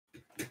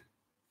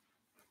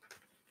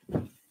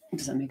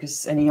Does that make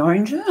us any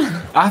oranger?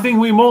 I think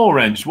we're more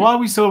orange. Why are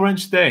we so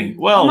orange today?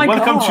 Well,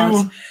 welcome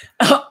to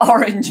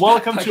Orange.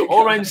 Welcome to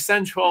Orange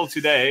Central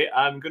today.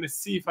 I'm going to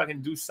see if I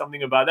can do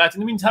something about that. In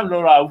the meantime,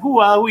 Laura,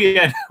 who are we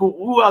and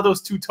who are those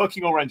two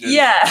talking oranges?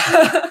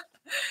 Yeah.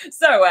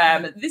 So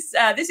this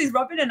is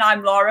Robin and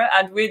I'm Laura,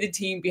 and we're the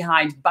team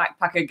behind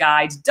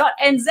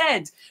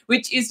BackpackerGuide.NZ,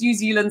 which is New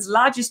Zealand's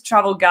largest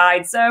travel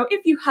guide. So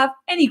if you have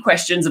any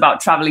questions about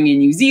traveling in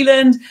New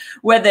Zealand,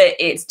 whether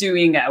it's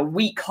doing a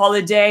week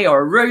holiday or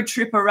a road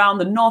trip around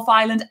the North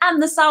Island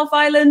and the South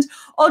Island,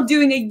 or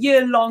doing a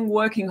year-long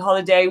working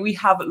holiday, we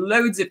have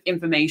loads of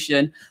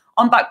information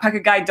on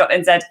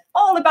BackpackerGuide.NZ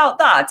all about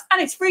that, and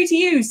it's free to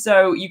use,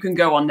 so you can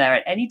go on there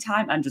at any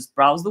time and just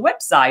browse the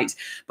website.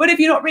 But if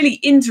you're not really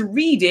into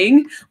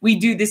reading, we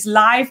do this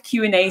live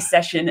Q&A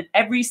session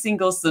every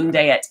single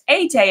Sunday at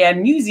 8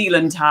 a.m. New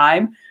Zealand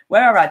time.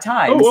 Where are our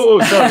times?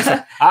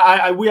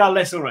 Sorry. We are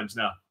less orange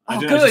now.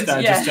 Good.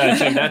 Just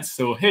check that.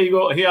 So here you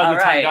go. Here are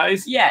the time,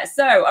 guys. Yeah.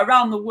 So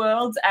around the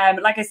world,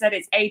 like I said,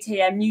 it's 8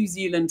 a.m. New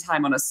Zealand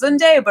time on a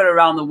Sunday, but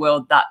around the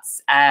world,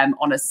 that's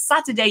on a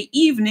Saturday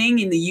evening.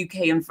 In the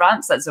UK and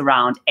France, that's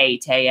around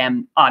 8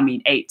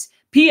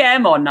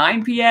 p.m. or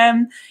 9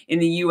 p.m. In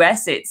the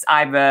US, it's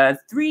either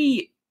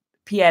 3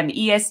 p.m.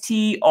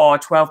 EST or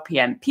 12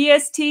 p.m.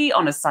 PST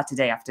on a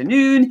Saturday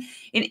afternoon.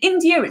 In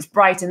India, it's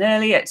bright and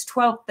early at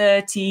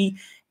 12:30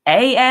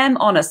 a.m.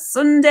 on a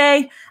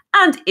Sunday.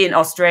 And in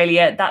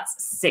Australia,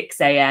 that's 6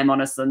 a.m. on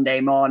a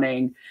Sunday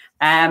morning.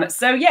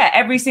 So yeah,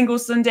 every single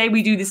Sunday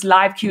we do this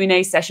live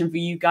Q&A session for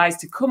you guys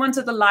to come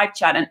onto the live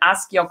chat and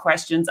ask your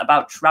questions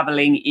about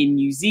traveling in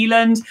New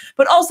Zealand.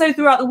 But also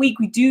throughout the week,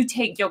 we do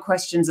take your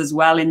questions as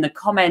well in the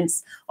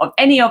comments of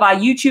any of our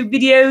YouTube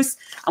videos,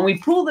 and we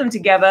pull them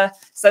together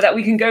so that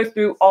we can go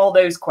through all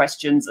those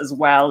questions as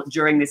well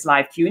during this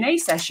live Q&A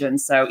session.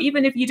 So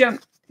even if you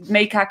don't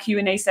make our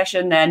Q&A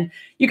session, then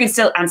you can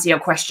still answer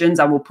your questions,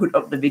 and we'll put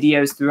up the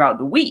videos throughout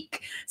the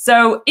week.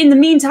 So in the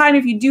meantime,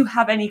 if you do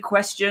have any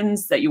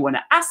questions that you want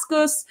to ask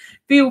us,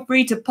 feel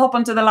free to pop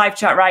onto the live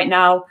chat right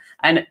now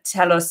and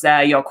tell us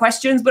your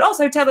questions, but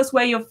also tell us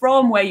where you're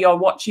from, where you're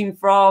watching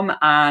from,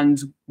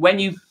 and when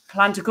you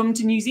plan to come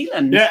to New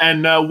Zealand. Yeah,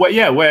 and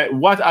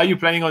what are you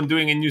planning on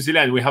doing in New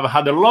Zealand? We have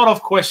had a lot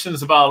of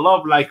questions about a lot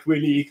of like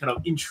really kind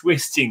of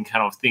interesting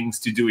kind of things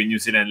to do in New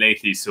Zealand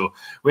lately. So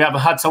we have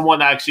had someone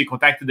that actually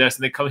contacted us,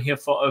 and they come here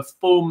for a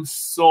foam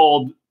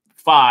sword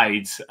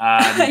fight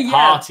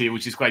party,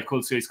 which is quite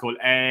cool. So it's called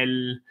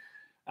LARP,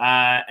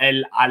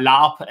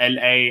 LARP,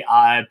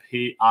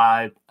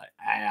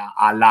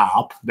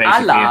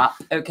 basically. LARP,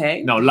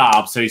 okay. No,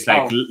 LARP. So it's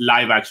like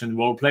live action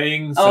role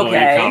playing. So you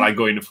kind of like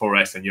go in the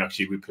forest and you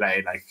actually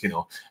play like,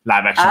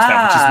 live action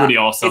stuff, which is really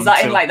awesome. Is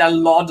that in like the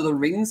Lord of the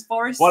Rings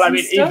forest? Well, I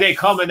mean, if they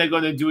come and they're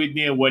going to do it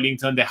near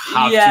Wellington, they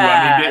have to.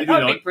 I mean,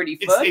 that'd be pretty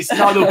fun. It's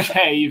not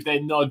okay if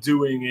they're not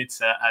doing it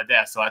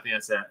there. So I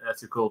think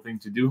that's a cool thing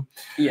to do.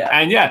 Yeah.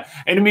 And yeah,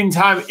 in the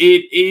meantime,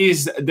 it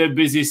is the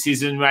busy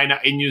season right now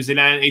in New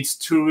Zealand. It's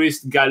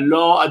tourist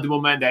galore at the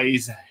moment. There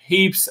is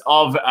heaps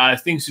of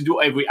things to do.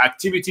 Every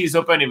activity is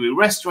open. Every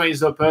restaurant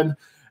is open.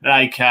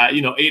 Like,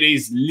 it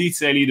is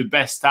literally the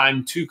best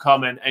time to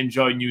come and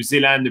enjoy New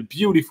Zealand. The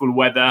beautiful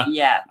weather.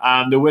 Yeah.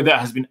 The weather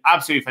has been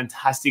absolutely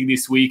fantastic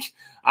this week.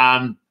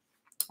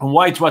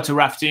 Whitewater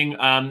rafting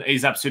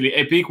is absolutely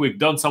epic. We've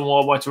done some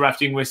whitewater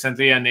rafting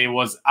recently, and it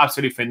was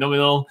absolutely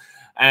phenomenal.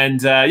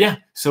 And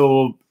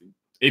so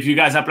if you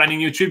guys are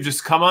planning your trip,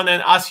 just come on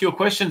and ask your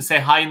question. Say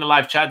hi in the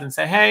live chat and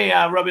say, hey,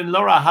 Robin,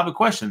 Laura, I have a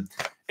question.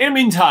 In the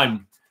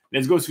meantime,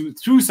 let's go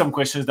through some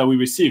questions that we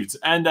received.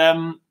 And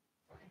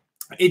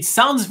it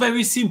sounds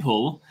very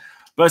simple,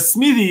 but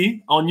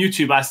Smithy on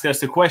YouTube asked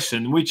us a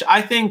question, which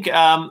I think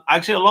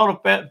actually a lot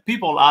of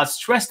people are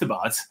stressed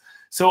about.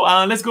 So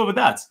let's go over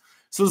that.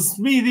 So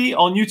Smithy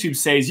on YouTube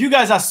says, you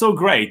guys are so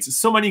great.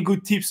 So many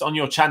good tips on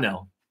your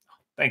channel.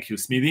 Thank you,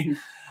 Smithy.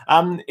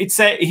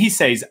 He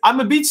says, I'm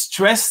a bit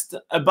stressed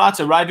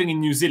about arriving in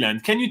New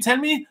Zealand. Can you tell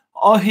me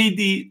how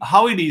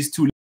it is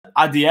to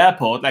at the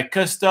airport, like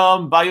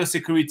custom,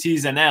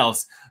 biosecurities, and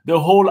else, the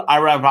whole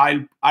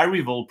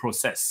arrival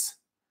process?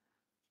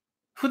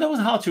 That was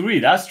hard to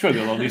read. I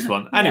struggled on this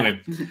one.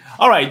 Anyway,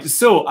 all right.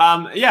 So,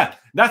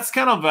 that's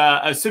kind of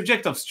a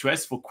subject of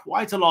stress for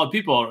quite a lot of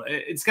people.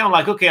 It's kind of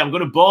like, okay, I'm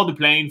going to board the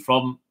plane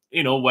from,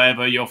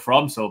 wherever you're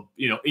from. So,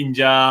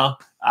 India,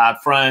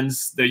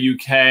 France, the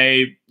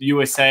UK,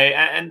 USA,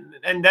 and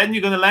then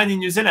you're going to land in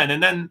New Zealand.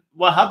 And then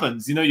what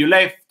happens? You're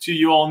left to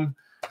your own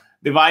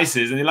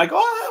devices and you're like,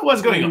 oh,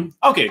 what's going on?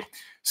 Okay,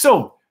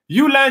 so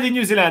you land in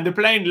New Zealand. The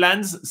plane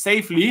lands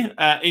safely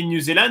in New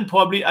Zealand,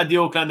 probably at the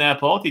Auckland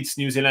Airport. It's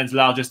New Zealand's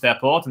largest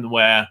airport, and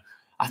where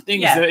I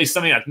think it's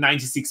something like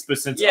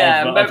 96%.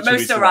 Yeah,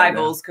 most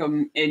arrivals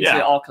come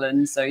into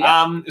Auckland. So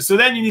so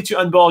then you need to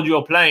onboard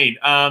your plane.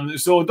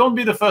 So don't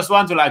be the first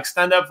one to like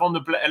stand up from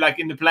the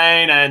in the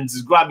plane and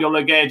just grab your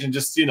luggage and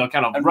just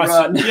kind of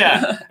run.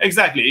 Yeah,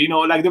 exactly.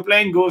 Like the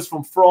plane goes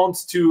from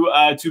front to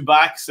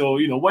back. So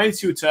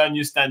once you turn,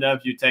 you stand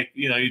up, you take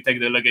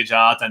the luggage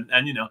out,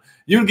 and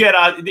you'll get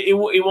out. It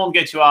won't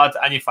get you out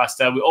any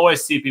faster. We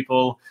always see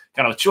people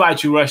kind of try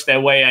to rush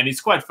their way. And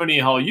it's quite funny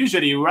how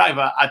usually you arrive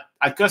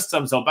at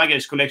customs or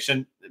baggage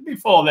collection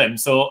before them.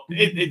 So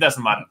it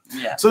doesn't matter.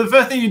 Yeah. So the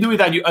first thing you do is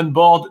that you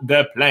onboard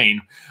the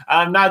plane.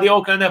 Now the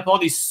Auckland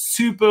Airport is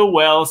super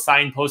well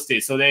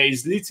signposted. So there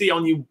is literally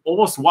only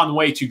almost one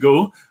way to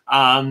go.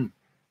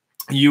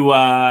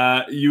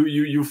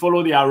 You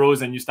follow the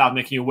arrows and you start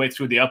making your way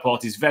through the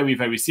airport. It's very,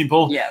 very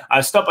simple.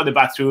 Yeah. Stop at the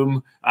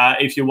bathroom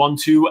if you want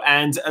to.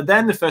 And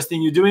then the first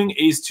thing you're doing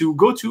is to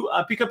go to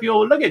pick up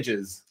your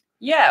luggages.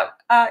 Yeah.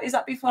 Is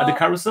that before? At the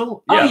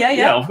carousel? Oh, yeah.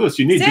 Yeah, of course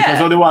you need, So,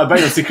 because otherwise by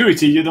your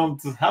security, you don't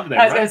have them,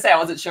 I was right? going to say, I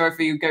wasn't sure if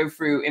you go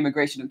through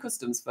immigration and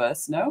customs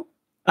first, no?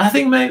 I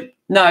think, mate.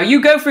 No,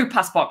 you go through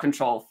passport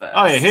control first.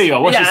 Oh, yeah, here you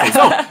are. What you say.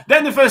 So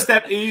then the first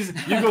step is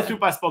you go through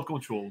passport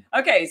control.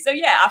 Okay, so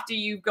yeah, after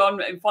you've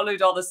gone and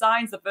followed all the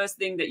signs, the first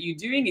thing that you're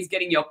doing is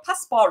getting your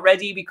passport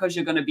ready, because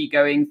you're going to be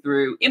going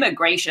through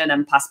immigration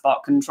and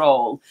passport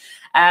control.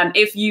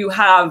 If you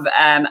have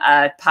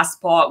a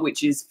passport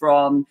which is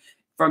from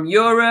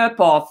Europe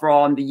or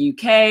from the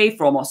UK,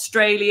 from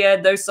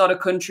Australia, those sort of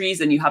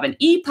countries, and you have an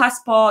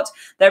e-passport,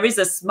 there is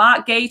a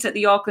smart gate at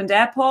the Auckland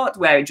Airport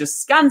where it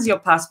just scans your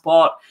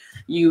passport.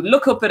 You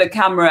look up at a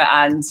camera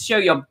and show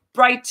your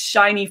bright,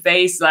 shiny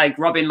face like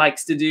Robin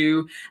likes to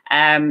do,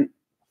 and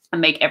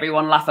make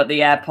everyone laugh at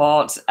the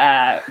airport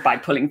by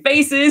pulling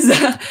faces.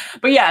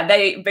 But yeah,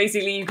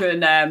 you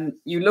can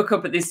you look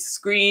up at this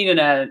screen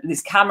and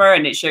this camera,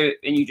 and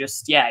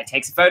it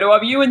takes a photo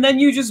of you, and then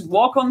you just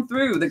walk on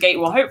through. The gate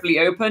will hopefully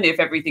open if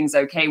everything's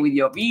okay with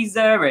your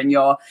visa, and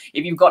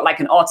if you've got like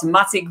an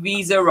automatic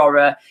visa,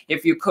 or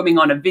if you're coming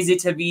on a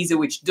visitor visa,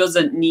 which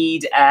doesn't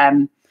need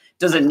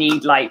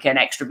like an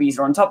extra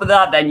visa on top of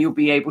that, then you'll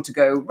be able to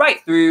go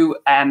right through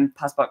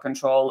passport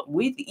control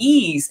with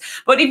ease.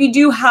 But if you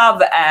do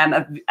have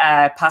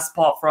a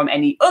passport from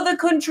any other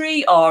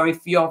country, or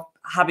if you're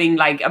having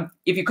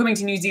if you're coming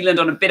to New Zealand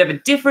on a bit of a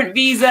different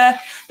visa,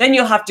 then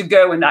you'll have to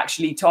go and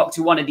actually talk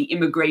to one of the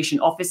immigration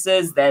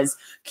officers. There's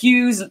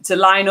queues to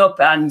line up,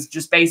 and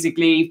just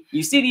basically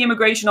you see the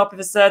immigration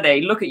officer,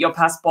 they look at your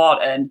passport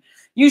and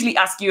usually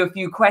ask you a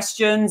few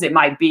questions. It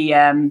might be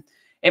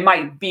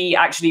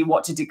actually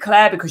what to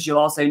declare, because you'll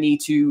also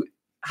need to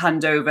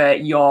hand over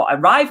your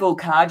arrival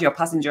card, your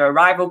passenger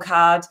arrival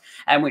card,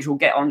 which we'll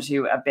get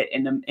onto a bit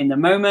in the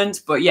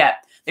moment. But yeah,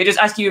 they just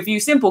ask you a few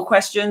simple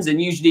questions,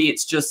 and usually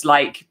it's just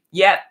like,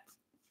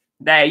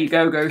 there you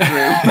go through.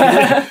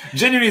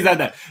 Generally, is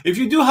that if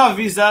you do have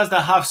visas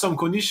that have some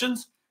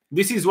conditions,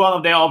 this is one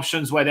of their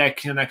options where they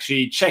can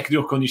actually check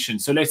your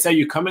conditions. So let's say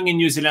you're coming in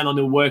New Zealand on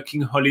a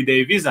working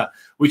holiday visa,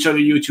 which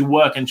allows you to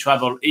work and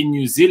travel in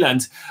New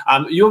Zealand.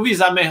 Your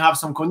visa may have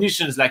some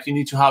conditions, like you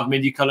need to have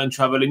medical and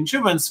travel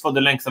insurance for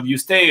the length of your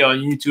stay, or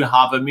you need to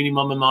have a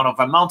minimum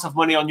amount of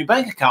money on your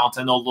bank account,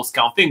 and all those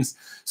kind of things.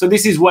 So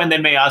this is when they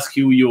may ask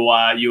you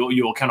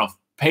your kind of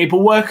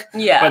paperwork,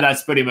 but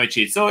that's pretty much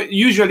it. So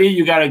usually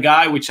you got a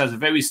guy which has a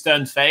very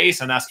stern face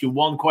and ask you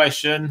one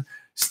question,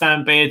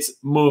 stamp it,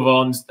 move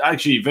on.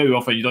 Actually, very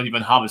often you don't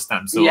even have a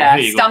stamp. So yeah,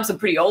 stamps are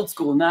pretty old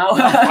school now.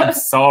 I'm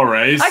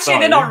sorry. Actually,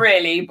 they're not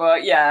really,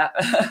 but yeah.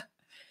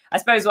 I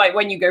suppose like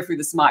when you go through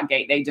the smart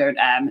gate, they don't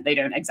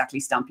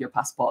exactly stamp your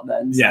passport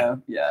then. So,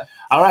 yeah.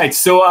 All right.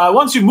 So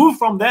once you move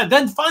from there,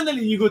 then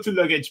finally you go to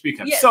luggage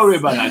pickup. Yes. Sorry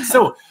about that.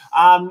 So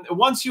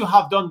once you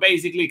have done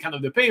basically kind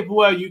of the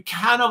paperwork, you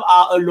kind of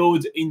are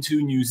allowed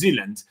into New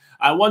Zealand.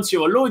 Once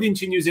you're allowed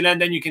into New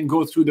Zealand, then you can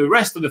go through the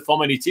rest of the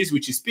formalities,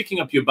 which is picking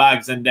up your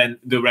bags and then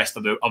the rest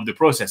of the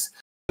process.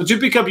 So to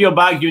pick up your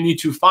bag, you need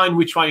to find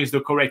which one is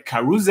the correct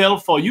carousel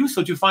for you.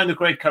 So to find the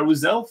correct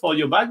carousel for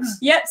your bags?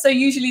 Yeah, so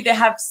usually they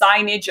have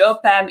signage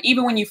up.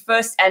 Even when you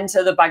first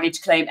enter the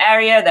baggage claim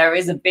area, there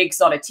is a big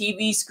sort of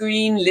TV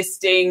screen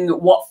listing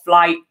what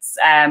flights,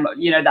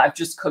 that have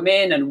just come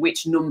in and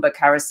which number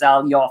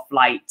carousel your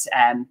flight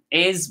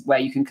is, where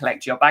you can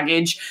collect your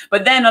baggage.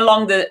 But then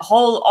along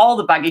all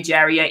the baggage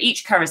area,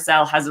 each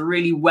carousel has a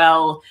really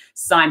well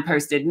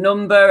signposted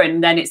number.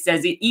 And then it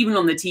says even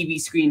on the TV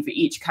screen for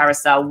each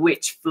carousel,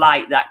 which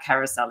flight that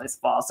carousel is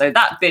for. So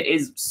that bit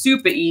is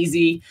super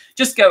easy.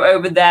 Just go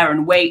over there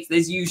and wait.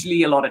 There's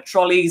usually a lot of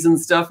trolleys and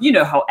stuff. You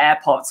know how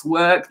airports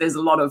work. There's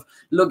a lot of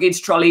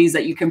luggage trolleys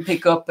that you can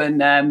pick up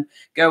and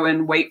go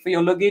and wait for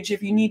your luggage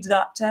if you need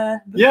that.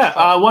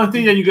 One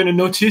thing that you're going to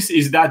notice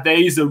is that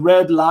there is a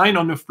red line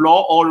on the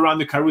floor all around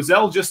the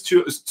carousel,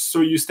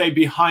 so you stay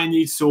behind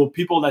it, so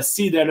people that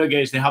see their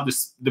luggage, they have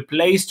the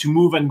place to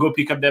move and go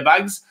pick up their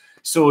bags.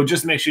 So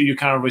just make sure you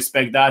kind of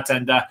respect that.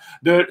 And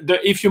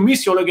if you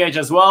miss your luggage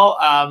as well,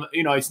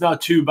 it's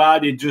not too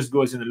bad. It just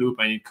goes in a loop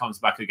and it comes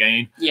back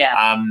again.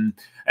 Yeah.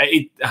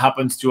 It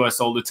happens to us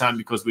all the time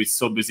because we're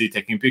so busy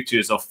taking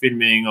pictures or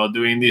filming or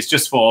doing this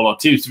just for all our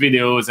tips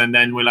videos. And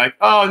then we're like,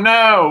 oh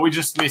no, we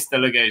just missed the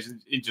luggage.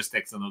 It just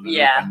takes another loop.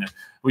 And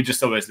we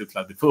just always look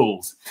like the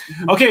fools.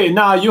 Okay,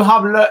 now you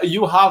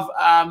have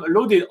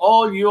loaded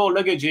all your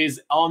luggages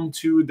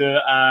onto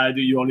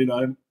your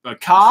little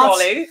cart.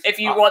 Trolley, if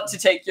you want to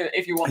take the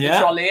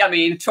trolley. I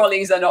mean,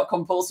 trolleys are not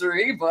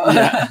compulsory, but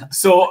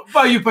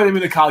but you put them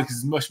in the cart because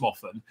it's much more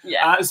fun.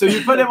 So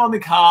you put them on the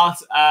cart.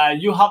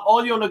 You have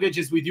all your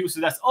luggages with you, so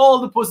that's all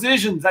the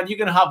possessions that you're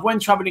gonna have when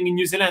traveling in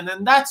New Zealand,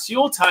 and that's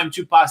your time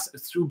to pass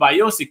through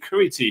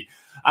biosecurity.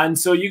 And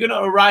so you're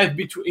gonna arrive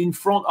in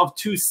front of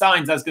two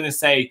signs that's gonna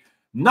say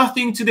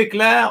nothing to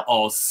declare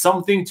or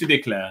something to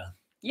declare.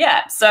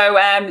 Yeah. So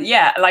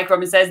like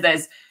Robin says,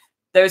 there's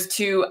those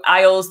two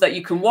aisles that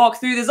you can walk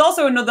through. There's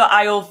also another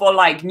aisle for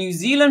like New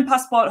Zealand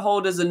passport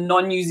holders and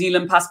non-New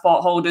Zealand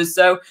passport holders.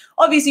 So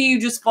obviously you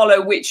just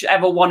follow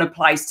whichever one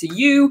applies to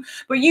you.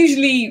 But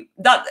usually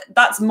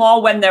that's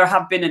more when there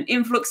have been an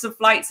influx of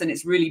flights and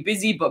it's really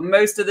busy. But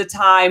most of the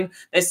time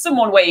there's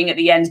someone waiting at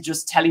the end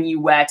just telling you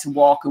where to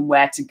walk and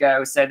where to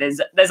go. So there's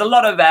a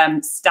lot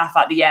of staff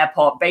at the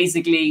airport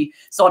basically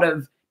sort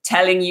of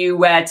telling you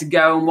where to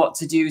go and what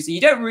to do, so you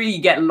don't really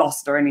get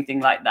lost or anything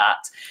like that.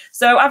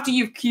 So after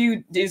you've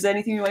queued, is there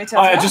anything you want to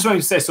tell us? I just wanted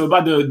to say, so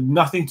about the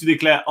nothing to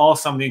declare or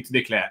something to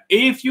declare.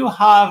 If you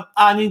have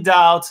any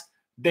doubt,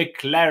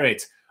 declare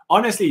it.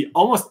 Honestly,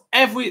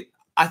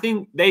 I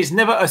think there is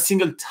never a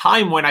single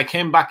time when I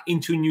came back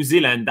into New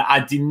Zealand that I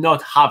did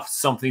not have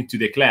something to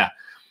declare.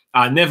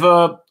 I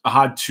never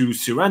had to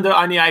surrender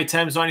any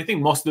items or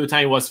anything. Most of the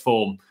time it was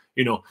for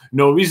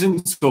no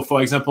reason. So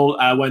for example,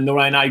 when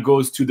Nora and I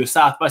goes to the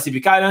South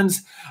Pacific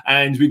Islands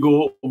and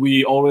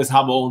we always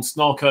have our own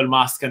snorkel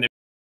mask, and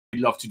we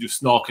love to do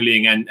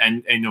snorkeling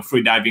and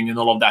free diving and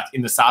all of that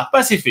in the South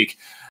Pacific.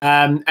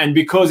 And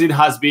because it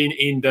has been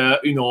in the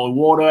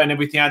water and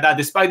everything like that,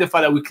 despite the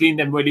fact that we clean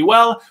them really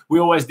well, we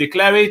always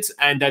declare it.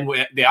 And then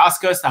they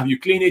ask us, have you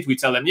cleaned it? We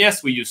tell them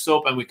yes, we use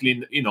soap and we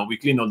clean all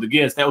the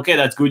gears. They okay,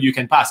 that's good, you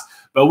can pass.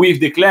 But we've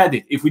declared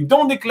it. If we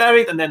don't declare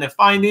it and then they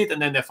find it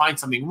and then they find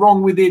something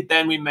wrong with it,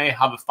 then we may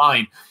have a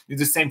fine.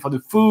 It's the same for the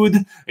food.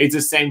 It's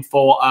the same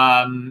for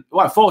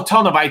for a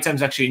ton of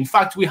items actually. In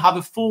fact, we have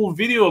a full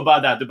video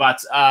about that, about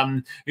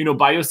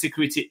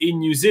biosecurity in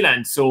New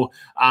Zealand. So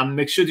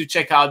make sure to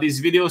check out this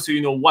video so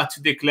you know what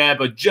to declare.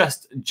 But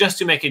just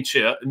to make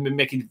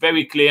it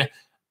very clear,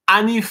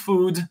 any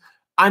food,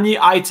 any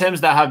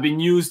items that have been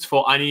used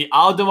for any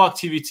outdoor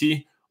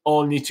activity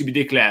all need to be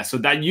declared. So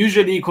that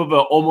usually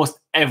covers almost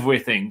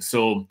everything.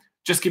 So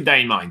just keep that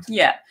in mind.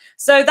 Yeah.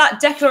 So that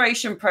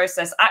declaration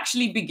process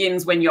actually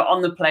begins when you're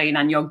on the plane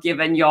and you're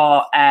given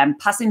your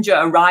passenger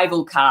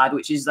arrival card,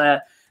 which is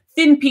a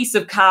thin piece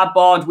of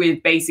cardboard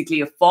with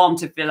basically a form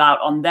to fill out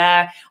on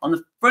there. On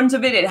the front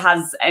of it, it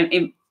has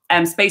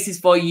spaces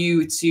for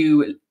you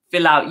to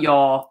fill out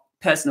your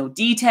personal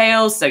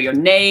details. So your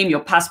name,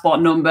 your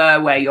passport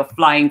number, where you're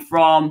flying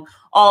from,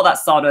 all that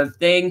sort of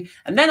thing.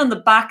 And then on the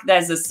back,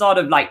 there's a sort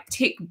of like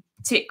tick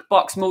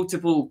box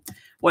multiple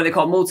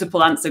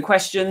answer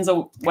questions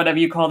or whatever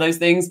you call those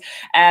things,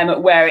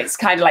 where it's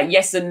kind of like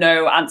yes and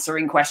no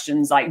answering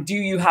questions like, do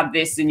you have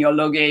this in your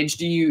luggage?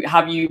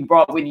 Have you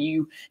brought with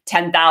you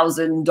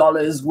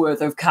 $10,000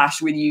 worth of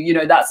cash with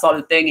you? That sort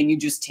of thing. And you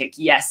just tick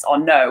yes or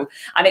no.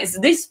 And it's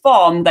this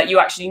form that you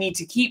actually need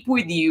to keep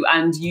with you.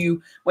 And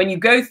when you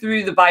go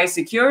through the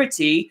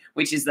biosecurity,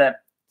 which is the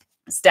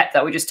step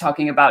that we're just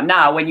talking about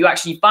now, when you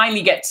actually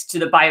finally get to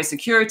the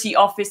biosecurity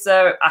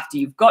officer after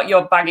you've got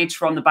your baggage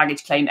from the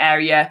baggage claim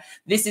area,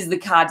 this is the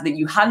card that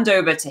you hand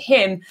over to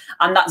him,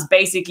 and that's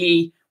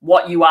basically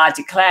what you are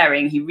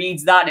declaring. He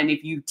reads that, and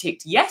if you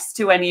ticked yes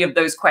to any of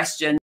those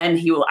questions, then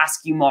he will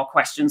ask you more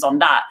questions on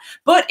that.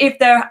 But if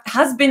there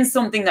has been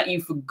something that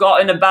you've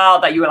forgotten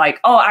about, that you were like,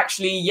 oh,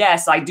 actually,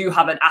 yes, I do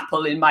have an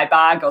apple in my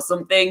bag or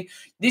something,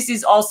 this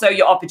is also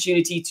your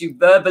opportunity to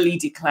verbally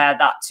declare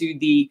that to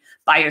the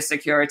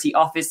biosecurity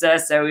officer.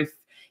 So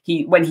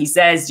when he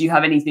says, do you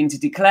have anything to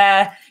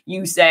declare?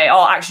 You say,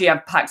 oh, actually,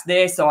 I've packed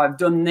this or I've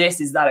done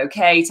this. Is that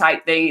okay?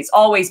 Type thing. It's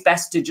always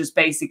best to just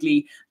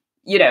basically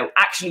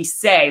actually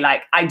say,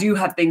 like, I do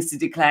have things to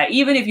declare,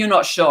 even if you're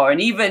not sure.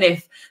 And even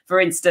if, for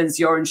instance,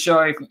 you're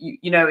unsure,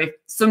 if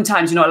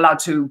sometimes you're not allowed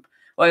to,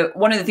 well,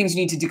 one of the things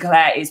you need to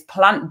declare is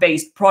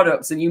plant-based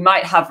products. And you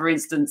might have, for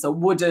instance, a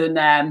wooden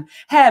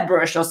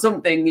hairbrush or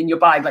something in your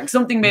bag, like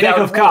something made out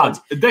of wood.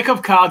 A deck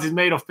of cards is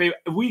made of paper.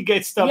 We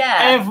get stuff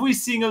every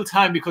single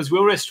time because we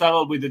always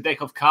travel with a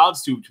deck of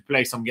cards to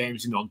play some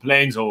games, on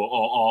planes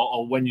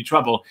or when you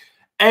travel.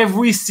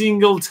 Every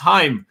single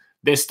time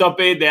they stop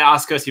it, they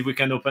ask us if we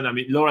can open. I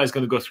mean, Laura is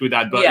going to go through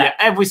that. But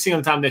every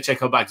single time they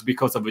check our bags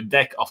because of a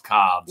deck of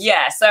cards.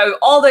 Yeah, so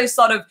all those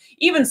sort of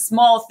even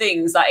small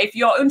things that if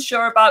you're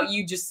unsure about,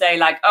 you just say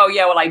like, oh,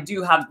 yeah, well, I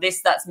do have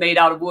this that's made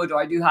out of wood,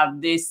 or I do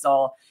have this,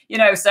 or,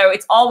 so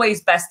it's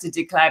always best to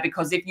declare,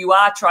 because if you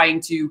are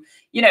trying to,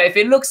 if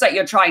it looks like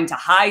you're trying to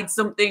hide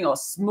something or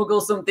smuggle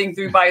something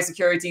through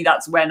biosecurity,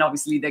 that's when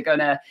obviously they're going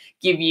to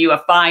give you a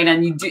fine.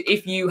 And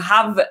if you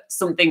have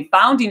something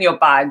found in your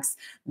bags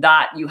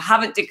that you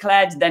haven't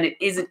declared, then it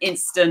is an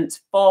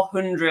instant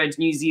 400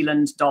 New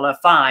Zealand dollar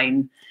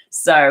fine.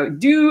 So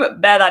do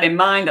bear that in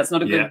mind. That's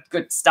not a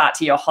good start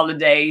to your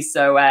holiday.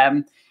 So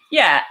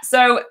Yeah.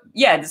 So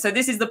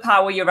this is the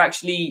part where you're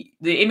actually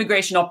the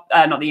not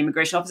the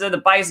immigration officer,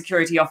 the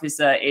biosecurity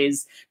officer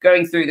is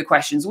going through the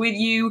questions with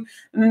you.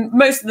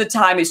 Most of the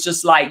time, it's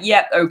just like,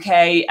 yep,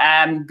 okay,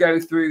 go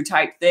through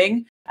type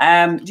thing.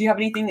 Do you have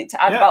anything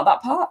to add about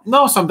that part?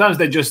 No, sometimes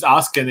they just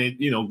ask,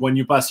 and when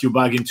you pass your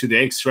bag into the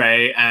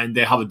X-ray and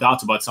they have a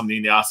doubt about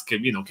something, they ask,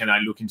 can I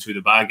look into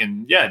the bag?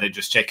 And yeah, they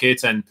just check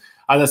it. And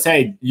as I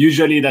said,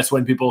 usually that's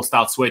when people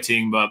start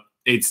sweating, but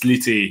it's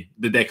literally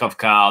the deck of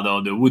card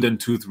or the wooden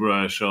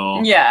toothbrush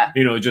or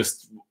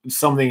just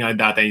something like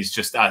that, and it's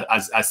just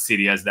as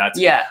silly as that.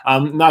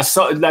 Now,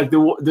 so like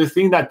the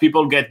thing that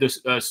people get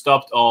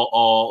stopped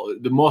or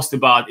the most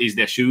about is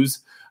their shoes.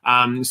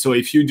 So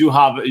if you do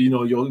have,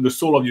 the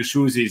sole of your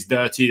shoes is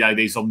dirty, like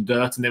there's some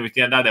dirt and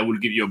everything like that, they will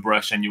give you a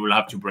brush and you will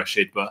have to brush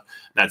it. But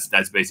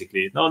that's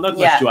basically it. No, not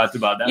much to add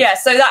about that. Yeah,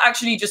 so that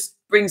actually just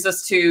brings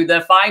us to the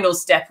final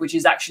step, which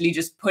is actually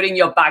just putting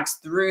your bags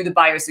through the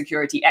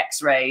biosecurity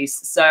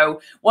X-rays.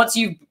 So once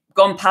you've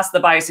gone past the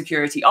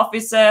biosecurity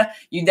officer,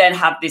 you then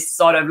have this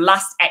sort of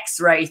last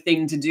X-ray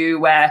thing to do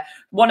where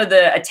one of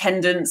the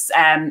attendants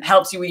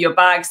helps you with your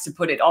bags to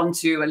put it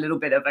onto a little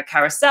bit of a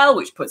carousel,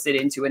 which puts it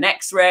into an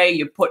X-ray.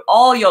 You put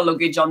all your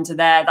luggage onto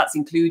there. That's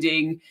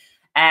including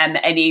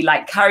any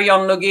like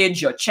carry-on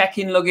luggage, your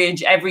check-in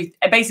luggage,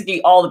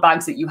 basically all the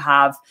bags that you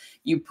have,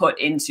 you put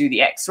into the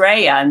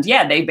X-ray. And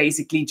yeah, they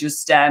basically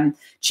just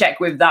check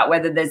with that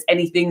whether there's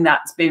anything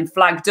that's been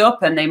flagged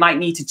up, and they might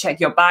need to check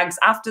your bags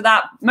after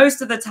that.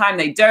 Most of the time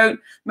they don't.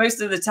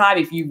 Most of the time,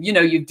 if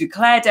you've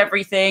declared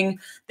everything,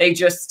 they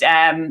just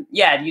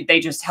they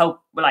just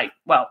help,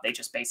 they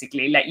just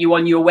basically let you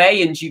on your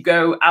way and you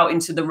go out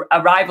into the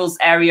arrivals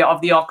area of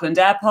the Auckland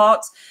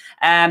Airport.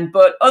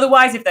 But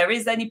otherwise, if there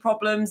is any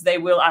problems, they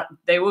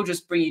will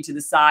just bring you to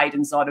the side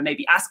and sort of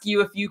maybe ask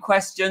you a few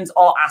questions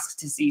or ask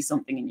to see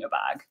something in your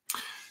bag.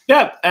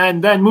 Yeah,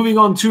 and then moving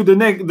on to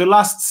the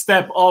last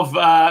step of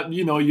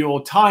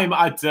your time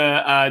at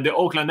the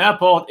Auckland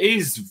Airport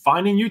is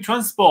finding new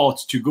transport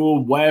to go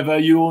wherever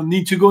you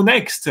need to go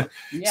next.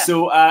 Yeah.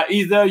 So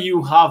either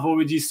you have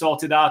already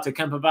sorted out a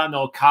camper van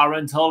or car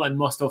rental, and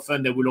most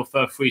often they will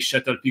offer free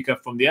shuttle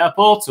pickup from the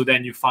airport. So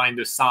then you find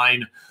a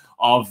sign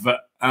of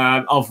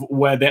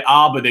where they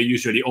are, but they're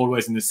usually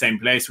always in the same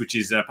place, which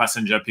is a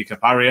passenger pickup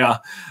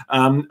area.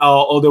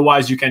 Or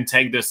otherwise, you can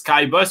take the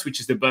Sky Bus, which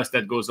is the bus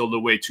that goes all the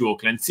way to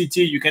Auckland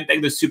City. You can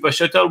take the Super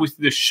Shuttle, which is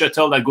the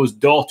shuttle that goes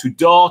door to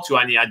door to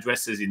any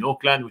addresses in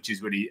Auckland, which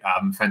is really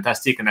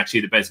fantastic and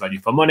actually the best value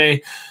for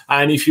money.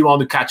 And if you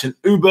want to catch an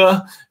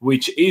Uber,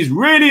 which is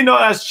really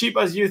not as cheap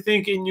as you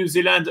think in New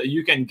Zealand,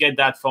 you can get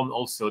that from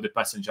also the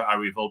passenger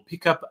arrival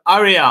pickup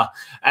area.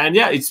 And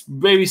yeah, it's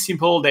very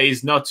simple. There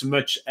is not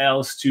much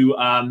else to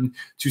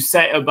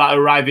say about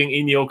arriving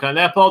in the Auckland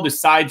Airport,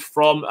 aside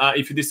from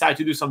if you decide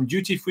to do some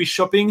duty-free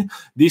shopping,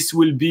 this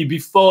will be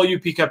before you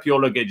pick up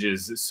your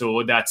luggages.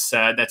 So that's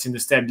in the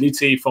step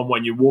literally from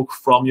when you walk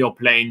from your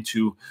plane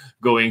to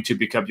going to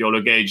pick up your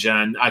luggage,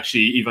 and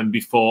actually even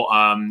before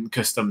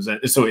customs,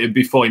 so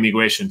before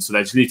immigration. So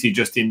that's literally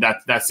just in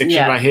that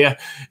section right here.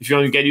 If you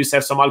want to get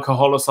yourself some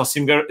alcohol or some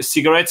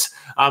cigarettes,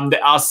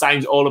 there are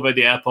signs all over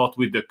the airport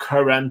with the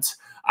current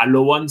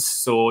allowance,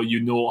 so you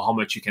know how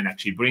much you can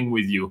actually bring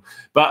with you.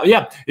 But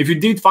yeah, if you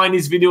did find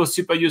this video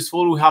super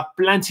useful, we have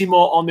plenty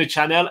more on the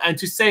channel. And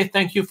to say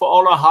thank you for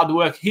all our hard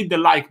work, hit the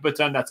like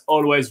button. That's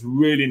always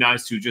really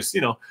nice to just,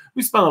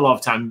 we spend a lot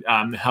of time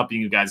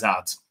helping you guys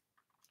out.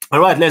 All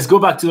right, let's go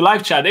back to the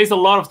live chat. There's a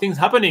lot of things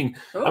happening.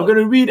 Cool. I'm going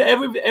to read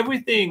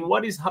everything.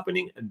 What is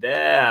happening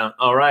there?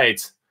 All right.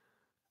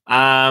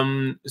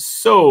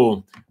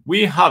 So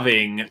we're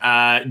having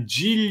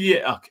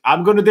Julia.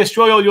 I'm going to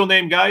destroy all your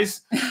name,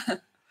 guys.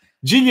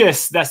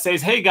 Julius that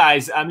says, hey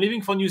guys, I'm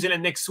leaving for New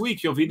Zealand next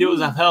week. Your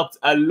videos have helped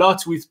a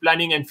lot with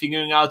planning and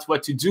figuring out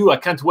what to do. I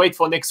can't wait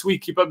for next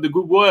week. Keep up the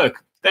good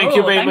work. Thank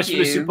you very much for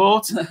the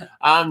support.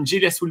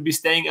 Julius will be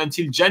staying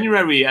until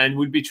January and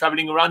will be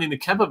traveling around in the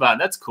camper van.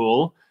 That's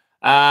cool.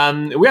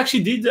 We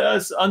actually did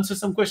answer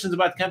some questions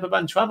about camper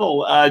van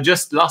travel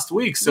just last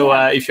week. So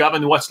if you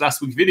haven't watched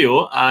last week's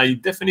video, you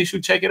definitely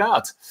should check it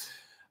out.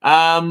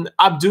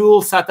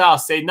 Abdul Sattar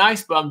say,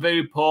 nice, but I'm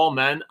very poor,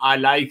 man. I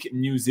like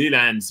New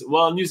Zealand.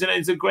 Well, New Zealand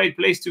is a great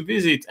place to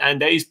visit,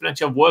 and there is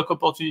plenty of work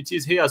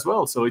opportunities here as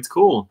well. So it's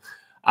cool.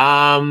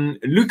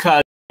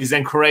 Luca is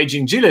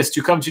encouraging Gilles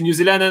to come to New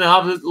Zealand and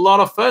have a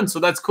lot of fun. So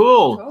that's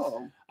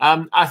cool.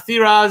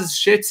 Athiraz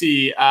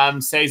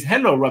Shetty says,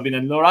 hello, Robin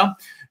and Laura.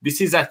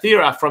 This is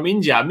Athira from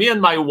India. Me and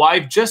my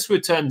wife just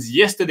returned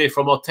yesterday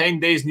from our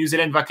 10 days New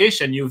Zealand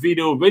vacation. Your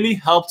video really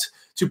helped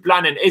to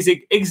plan and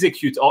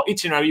execute our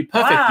itinerary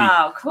perfectly.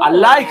 Wow, cool. I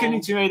like an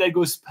itinerary that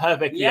goes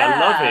perfectly. I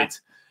love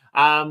it.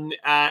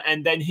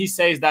 And then he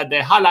says that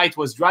the highlight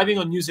was driving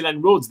on New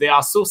Zealand roads. They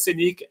are so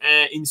scenic,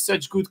 in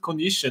such good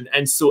condition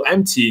and so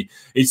empty.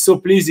 It's so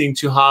pleasing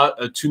to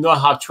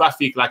not have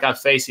traffic like I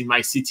face in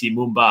my city,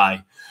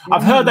 Mumbai.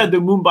 I've heard that the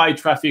Mumbai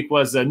traffic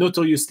was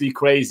notoriously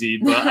crazy,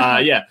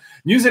 but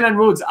New Zealand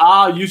roads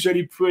are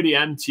usually pretty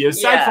empty,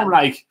 aside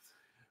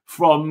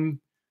from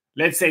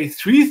let's say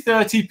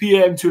 3:30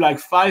 p.m. to like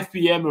 5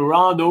 p.m.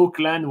 around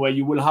Auckland, where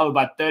you will have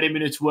about 30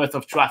 minutes worth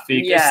of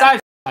traffic. Yeah. Aside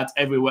from that,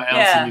 everywhere else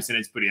Yeah. in New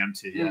Zealand, it's pretty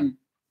empty. Yeah.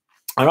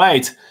 All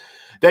right.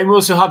 Then we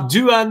also have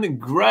Duan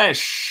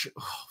Gresh.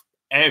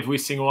 Every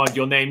single one of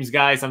your names,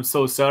 guys. I'm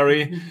so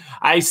sorry.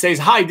 I says,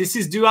 hi, this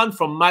is Duan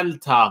from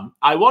Malta.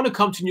 I want to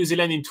come to New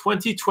Zealand in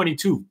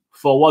 2022.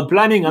 Forward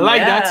planning, I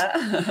like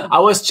that. I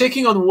was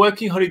checking on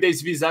working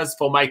holidays visas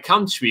for my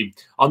country.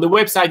 On the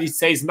website, it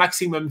says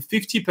maximum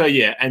 50 per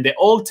year, and they're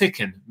all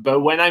taken. But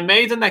when I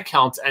made an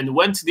account and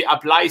went to the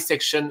apply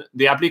section,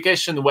 the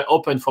application were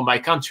open for my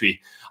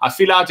country. I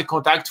fill out a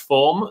contact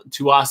form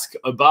to ask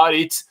about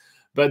it,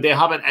 but they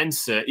haven't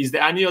answered. Is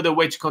there any other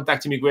way to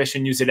contact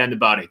Immigration New Zealand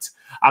about it?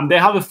 They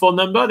have a phone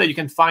number that you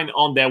can find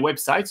on their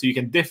website, so you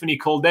can definitely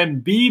call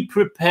them. Be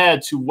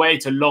prepared to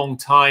wait a long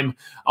time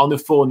on the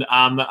phone.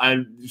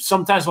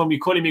 Sometimes when we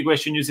call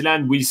Immigration New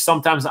Zealand, we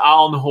sometimes are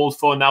on hold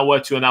for an hour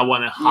to an hour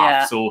and a half.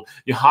 Yeah. So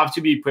you have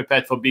to be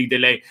prepared for big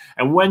delay.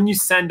 And when you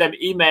send them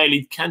email,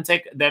 it can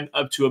take them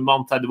up to a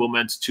month at the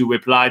moment to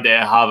reply. They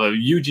have a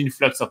huge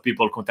influx of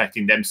people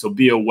contacting them, so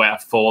be aware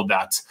for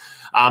that.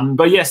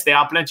 But yes, there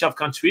are plenty of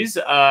countries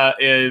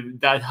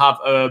that have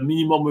a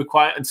minimum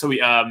requirement.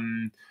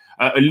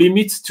 A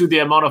limit to the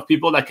amount of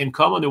people that can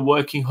come on a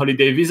working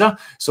holiday visa.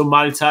 So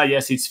Malta,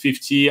 yes, it's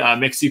 50.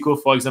 Mexico,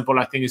 for example,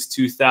 I think it's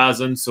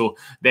 2,000. So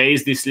there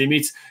is this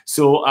limit.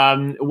 So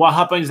what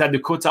happens is that the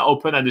quota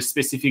open at a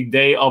specific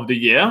day of the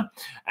year,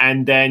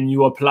 and then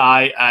you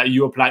apply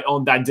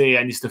on that day,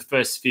 and it's the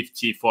first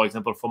 50, for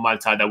example, for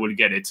Malta that will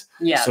get it.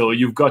 Yeah. So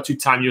you've got to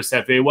time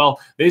yourself very well.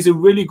 There's a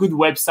really good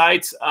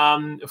website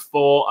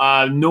for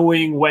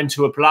knowing when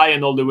to apply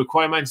and all the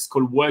requirements. It's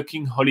called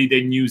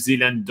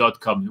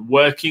workingholidayNewzealand.com.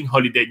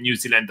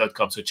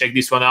 workingholidayNewzealand.com. So check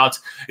this one out.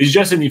 It's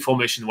just an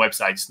information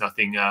website. It's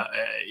nothing.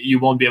 You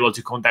won't be able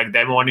to contact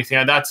them or anything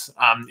like that.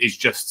 It's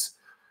just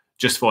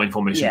for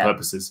information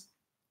purposes.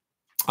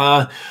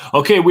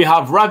 Okay, we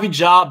have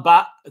Ravija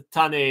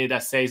Batane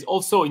that says,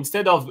 also,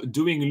 instead of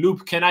doing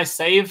loop, can I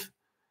save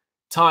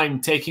time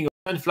taking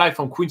a flight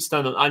from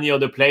Queenstown or any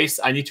other place?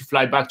 I need to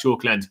fly back to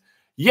Auckland.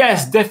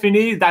 Yes,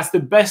 definitely. That's the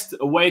best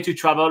way to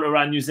travel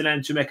around New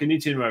Zealand, to make an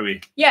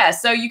itinerary. Yeah,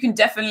 so you can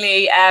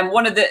definitely,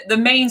 one of the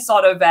main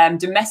sort of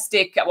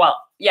domestic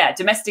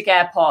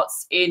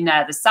airports in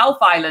the South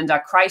Island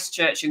are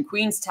Christchurch and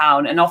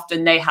Queenstown, and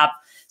often they have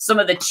some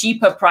of the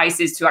cheaper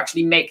prices to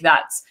actually make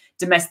that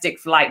domestic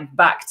flight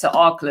back to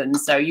Auckland.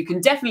 So you can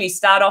definitely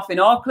start off in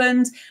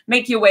Auckland,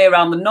 make your way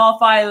around the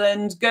North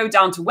Island, go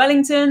down to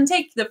Wellington,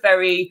 take the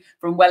ferry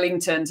from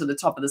Wellington to the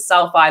top of the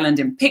South Island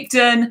in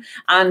Picton,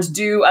 and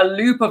do a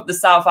loop of the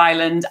South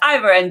Island,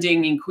 either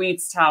ending in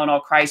Queenstown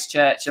or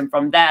Christchurch. And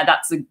from there,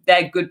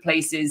 they're good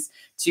places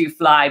to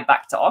fly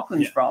back to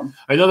Auckland from.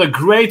 Another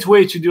great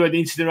way to do an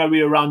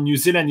itinerary around New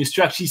Zealand is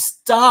to actually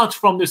start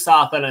from the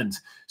South Island.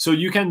 So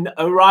you can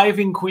arrive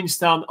in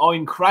Queenstown or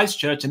in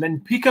Christchurch and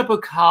then pick up a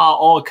car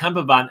or a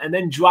camper van and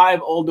then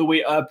drive all the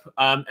way up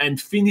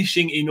and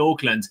finishing in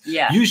Auckland.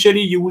 Yeah.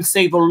 Usually you will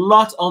save a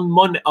lot of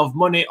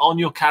money on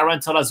your car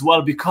rental as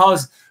well,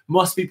 because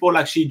most people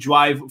actually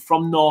drive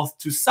from north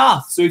to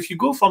south. So if you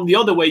go from the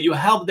other way, you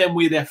help them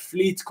with their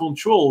fleet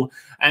control,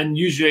 and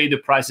usually the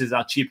prices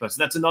are cheaper.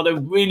 So that's another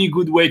really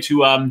good way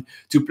to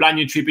plan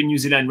your trip in New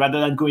Zealand. Rather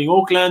than going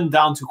Auckland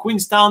down to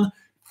Queenstown,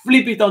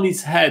 flip it on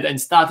its head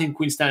and start in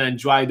Queenstown and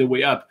drive the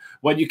way up.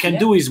 What you can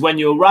do is when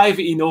you arrive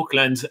in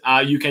Auckland,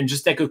 you can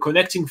just take a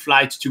connecting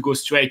flight to go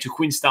straight to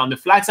Queenstown. The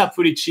flights are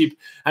pretty cheap,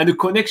 and the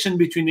connection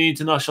between the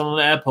international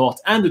airport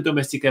and the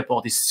domestic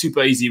airport is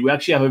super easy. We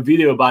actually have a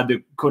video about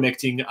the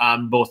connecting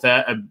both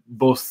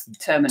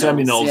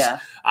terminals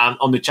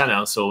on the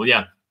channel. So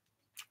yeah.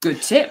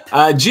 Good tip.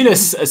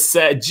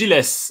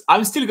 Gilles,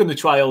 I'm still going to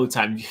try all the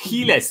time.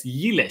 Gilles.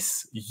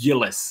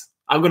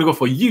 I'm going to go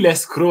for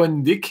Gilles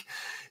Kroendik.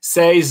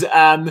 Says,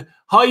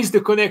 how is the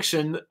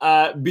connection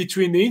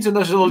between the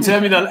international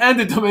terminal and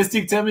the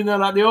domestic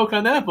terminal at the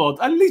Auckland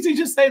Airport? I literally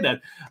just say that.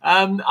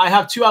 I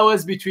have 2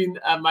 hours between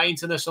my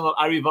international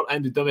arrival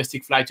and the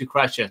domestic flight to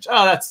Christchurch.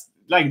 Oh, that's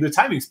like the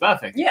timing's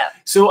perfect. Yeah.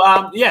 So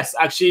yes,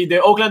 actually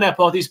the Auckland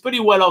Airport is pretty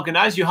well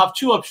organized. You have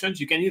two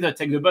options. You can either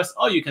take the bus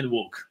or you can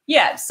walk.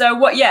 Yeah. So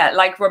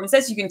like Robin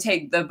says, you can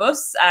take the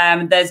bus.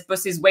 There's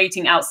buses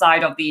waiting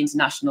outside of the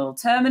international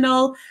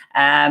terminal.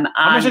 How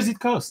much does it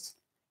cost?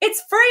 It's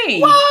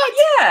free. What?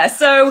 Yeah.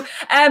 So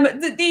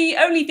the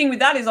only thing with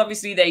that is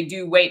obviously they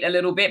do wait a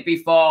little bit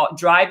before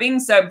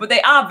driving. So, but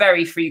they are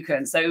very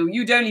frequent. So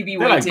you'd only be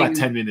waiting. Like about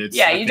 10 minutes.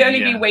 Yeah, you'd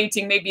only be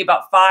waiting maybe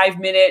about 5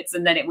 minutes,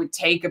 and then it would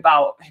take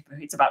about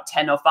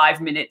 10 or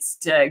 5 minutes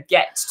to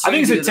get to. I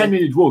think it's a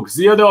 10-minute walk.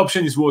 The other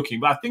option is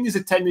walking, but I think it's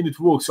a 10-minute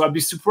walk. So I'd be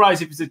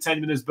surprised if it's a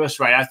 10-minute bus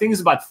ride. I think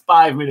it's about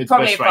 5 minutes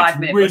Probably bus ride. 5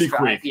 minute really bus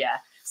quick. drive, yeah.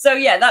 So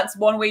yeah, that's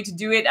one way to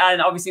do it.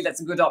 And obviously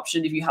that's a good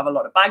option if you have a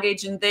lot of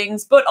baggage and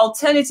things. But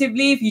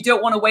alternatively, if you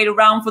don't want to wait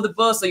around for the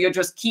bus, or you're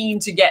just keen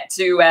to get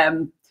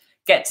to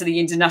get to the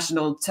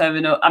international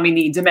terminal,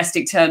 the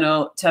domestic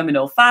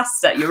terminal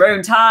fast at your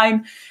own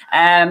time.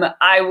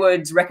 I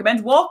would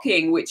recommend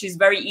walking, which is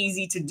very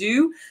easy to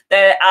do.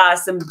 There are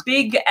some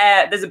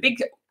there's a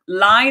big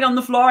line on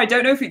the floor. I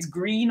don't know if it's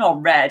green or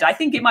red. I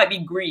think it might be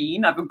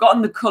green. I've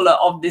forgotten the color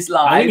of this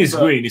line. I think it's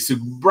green. It's a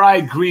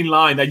bright green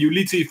line that you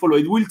literally follow.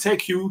 It will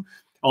take you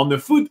on the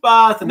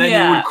footpath, and then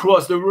you will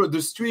cross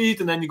the street,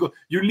 and then you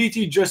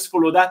literally just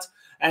follow that.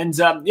 And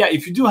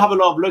if you do have a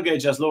lot of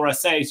luggage, as Laura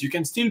says, you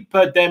can still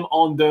put them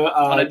on the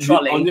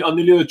trolley, on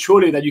the little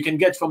trolley that you can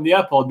get from the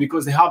airport,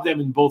 because they have them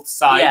in both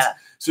sides. Yeah.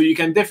 So you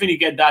can definitely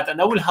get that, and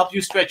that will help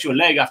you stretch your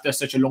leg after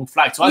such a long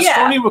flight. So I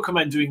strongly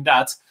recommend doing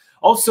that.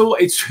 Also,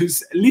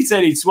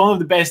 it's one of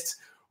the best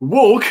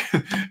walk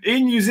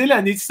in New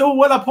Zealand. It's so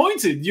well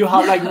appointed. You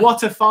have like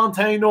water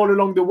fountain all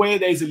along the way.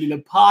 There's a little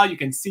park. You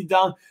can sit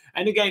down,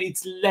 and again,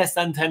 it's less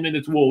than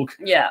 10-minute walk.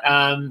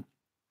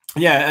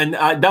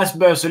 That's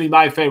personally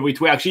my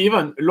favorite way. Actually,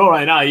 even Laura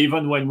and I,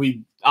 even when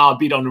we are a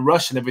bit on a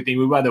rush and everything,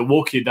 we rather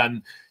walk it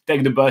than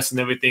take the bus and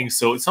everything.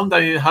 So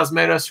sometimes it has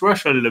made us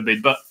rush a little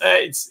bit, but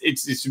it's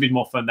a bit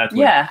more fun that way.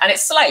 Yeah, and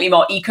it's slightly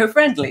more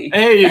eco-friendly.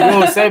 There you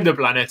go, save the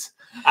planet.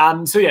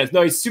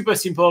 It's super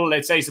simple.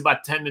 Let's say it's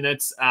about 10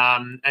 minutes,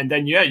 and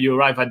then you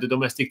arrive at the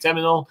domestic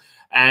terminal.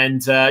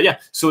 And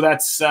so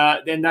that's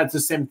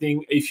the same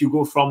thing. If you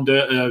go from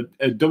the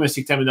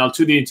domestic terminal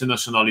to the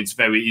international, it's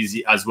very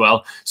easy as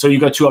well. So you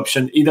got two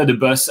options: either the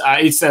bus.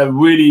 It's a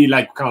really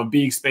like kind of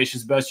big,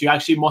 spacious bus. You're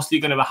actually mostly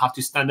gonna have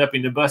to stand up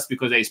in the bus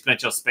because there is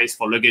plenty of space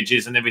for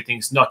luggages and everything.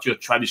 It's not your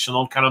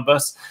traditional kind of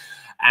bus.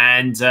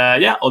 And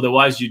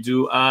otherwise you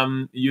do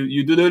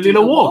the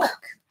little walk.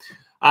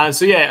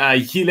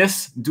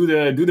 Gilles, do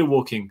the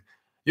walking.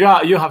 You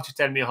have to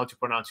tell me how to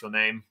pronounce your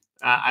name.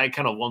 I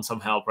kind of want some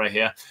help right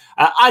here.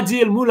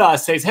 Adil Mula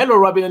says, hello,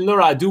 Robin and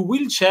Laura. Do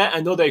wheelchair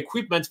and other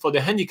equipment for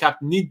the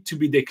handicapped need to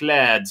be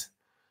declared?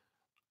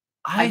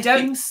 I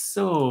don't think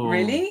so.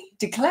 Really?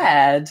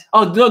 Declared?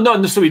 Oh,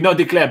 no, sorry, not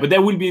declared, but they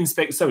will be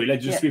inspected. Sorry,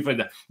 let's just refer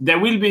that. They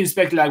will be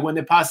inspected, like when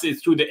they pass it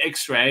through the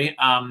X-ray,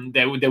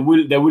 they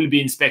will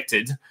be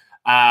inspected.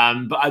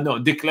 But no,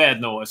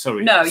 declared, no,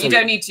 sorry. No, you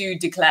don't need to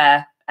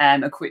declare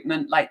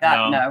equipment like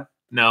that,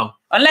 No.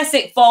 Unless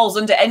it falls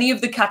under any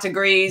of the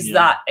categories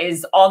that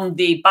is on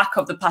the back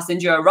of the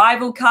passenger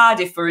arrival card.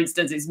 If, for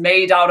instance, it's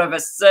made out of a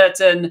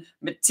certain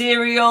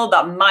material,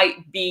 that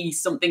might be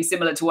something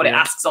similar to what it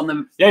asks on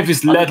the if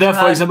it's leather,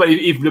 for example,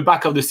 if the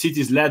back of the seat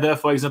is leather,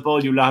 for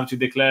example, you'll have to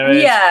declare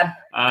it.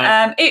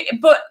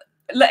 But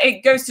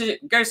it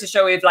goes to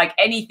show if like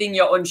anything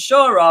you're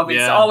unsure of,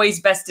 it's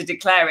always best to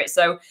declare it.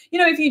 So,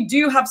 if you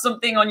do have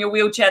something on your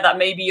wheelchair that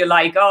maybe you're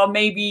like, oh,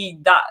 maybe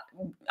that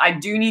I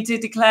do need to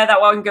declare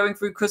that while I'm going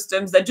through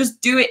customs, then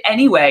just do it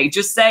anyway.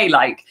 Just say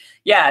like,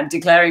 I'm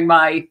declaring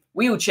my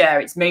wheelchair.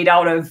 It's made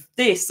out of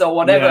this or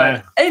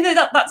whatever. And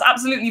that's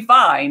absolutely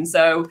fine.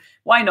 So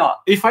why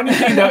not? If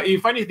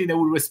anything, they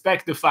will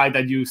respect the fact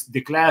that you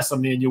declare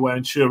something and you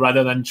weren't sure,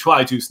 rather than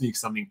try to sneak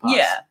something past.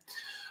 Yeah.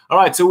 All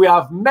right, so we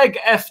have Meg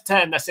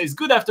F10 that says,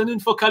 good afternoon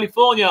from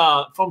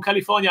California.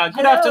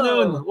 Good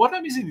afternoon. What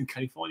time is it in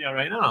California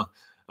right now?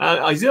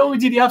 Is it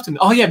already the afternoon?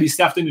 Oh, yeah, it's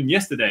the afternoon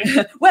yesterday.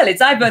 Well,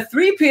 it's either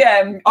 3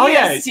 p.m.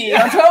 EST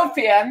or 12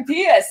 p.m.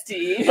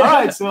 PST. All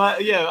right, so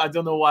I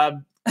don't know why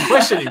I'm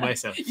questioning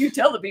myself. You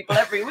tell the people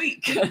every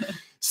week.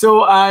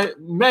 So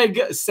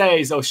Meg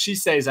says, or she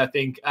says, I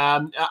think,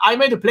 I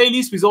made a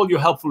playlist with all your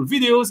helpful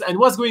videos and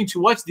was going to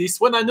watch this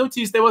when I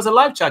noticed there was a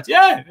live chat.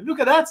 Yeah, look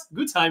at that.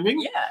 Good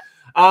timing. Yeah.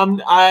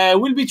 I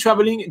will be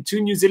traveling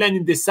to New Zealand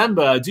in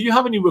December. Do you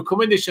have any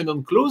recommendation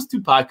on clothes to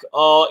pack,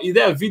 or is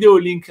there a video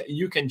link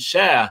you can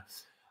share?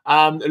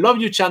 Love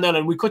your channel,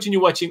 and we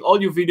continue watching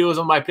all your videos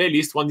on my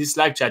playlist when this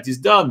live chat is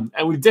done.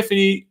 And we'll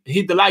definitely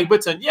hit the like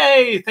button.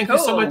 Yay! Thank you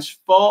so much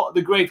for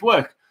the great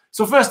work.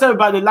 So first up,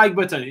 about the like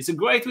button, it's a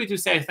great way to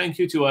say thank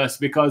you to us,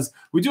 because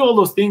we do all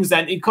those things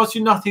and it costs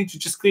you nothing to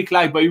just click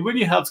like, but it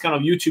really helps kind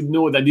of YouTube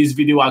know that this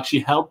video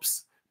actually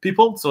helps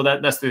people. So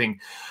that's the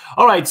thing.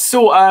 All right,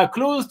 so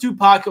clothes to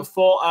pack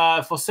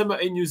for summer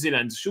in New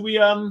Zealand. Should we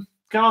kind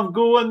of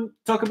go and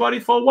talk about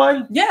it for a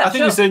while? Yeah, I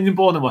think it's an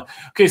important one.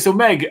 Okay, so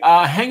Meg,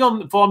 hang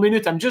on for a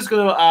minute. I'm just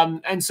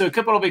gonna answer a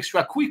couple of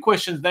extra quick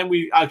questions. Then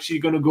we're actually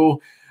gonna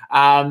go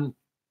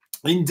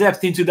in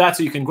depth into that,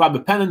 so you can grab a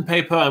pen and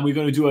paper, and we're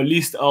gonna do a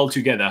list all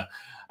together.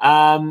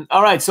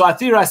 All right, so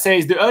Athira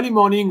says, the early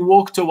morning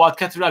walk toward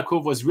Cathedral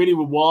Cove was really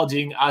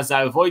rewarding as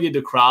I avoided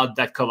the crowd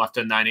that come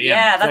after 9 a.m.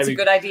 Yeah, that's a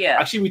good idea.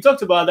 Actually, we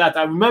talked about that.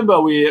 I remember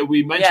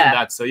we mentioned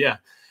that, so yeah.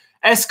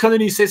 S.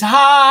 Connolly says,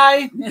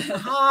 hi.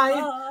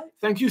 Hi.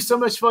 Thank you so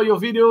much for your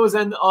videos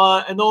and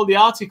all the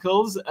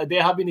articles. They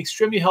have been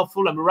extremely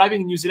helpful. I'm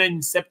arriving in New Zealand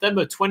in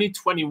September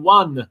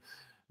 2021.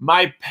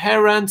 My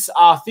parents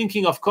are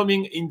thinking of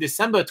coming in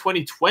December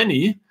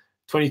 2020.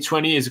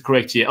 2020 is the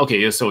correct year.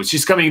 Okay, so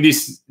she's coming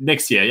this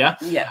next year, yeah?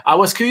 Yeah. I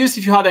was curious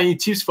if you had any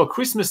tips for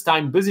Christmas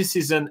time, busy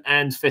season,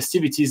 and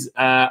festivities,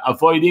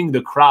 avoiding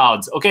the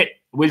crowds. Okay,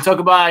 we'll talk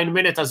about it in a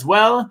minute as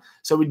well.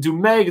 So we'll do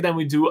Meg, then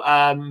we'll do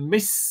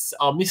Miss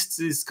or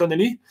Mrs.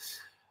 Connolly.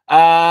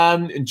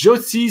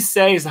 Jyoti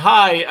says,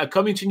 hi,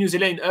 coming to New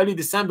Zealand in early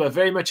December.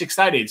 Very much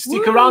excited.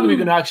 Stick around. We're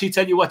going to actually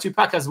tell you what to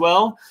pack as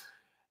well.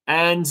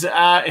 And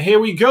here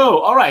we go.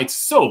 All right.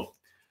 So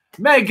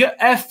Meg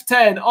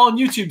F10 on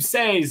YouTube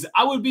says,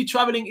 I will be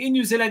traveling in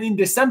New Zealand in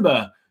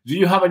December. Do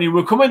you have any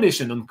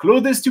recommendation on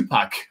clothes to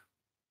pack?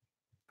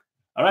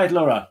 All right,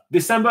 Laura,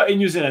 December in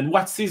New Zealand,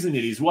 what season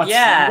it is?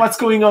 What's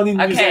going on in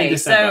New Zealand in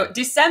December? So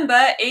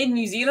December in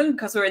New Zealand,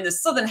 because we're in the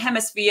Southern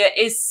Hemisphere,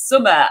 is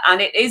summer, and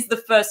it is the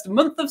first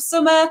month of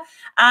summer.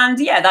 And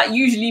yeah, that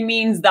usually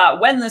means that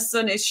when the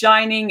sun is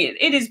shining,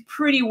 it is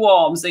pretty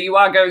warm. So you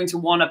are going to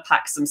want to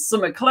pack some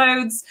summer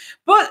clothes,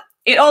 but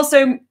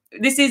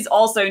this is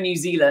also New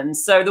Zealand,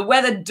 so the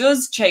weather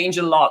does change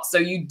a lot. So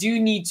you do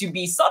need to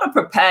be sort of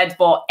prepared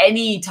for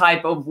any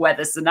type of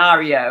weather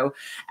scenario.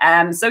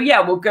 So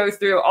yeah, we'll go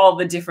through all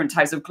the different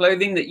types of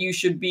clothing that you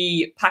should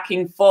be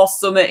packing for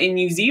summer in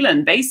New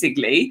Zealand,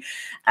 basically.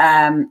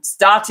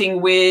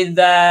 Starting with,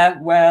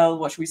 well,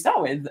 what should we start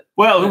with?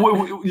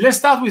 Well, let's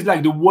start with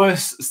like the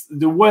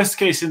worst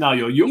case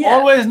scenario. You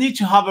always need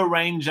to have a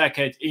rain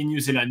jacket in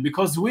New Zealand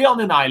because we're on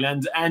an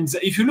island, and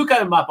if you look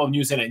at a map of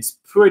New Zealand, it's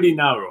pretty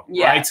narrow,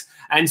 right?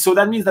 And so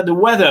that means that the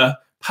weather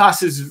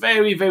passes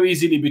very, very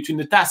easily between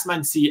the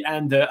Tasman Sea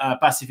and the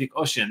Pacific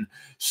Ocean.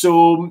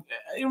 So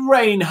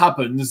rain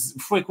happens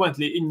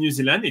frequently in New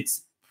Zealand.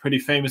 It's pretty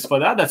famous for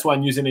that. That's why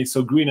New Zealand is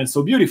so green and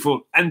so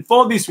beautiful. And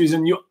for this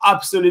reason, you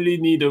absolutely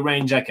need a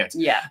rain jacket.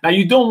 Yeah. Now,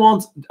 you don't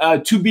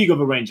want too big of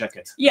a rain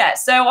jacket. Yeah.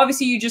 So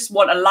obviously, you just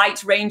want a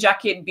light rain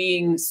jacket,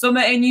 being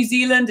summer in New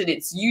Zealand, and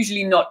it's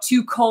usually not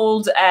too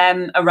cold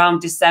around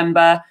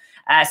December.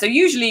 So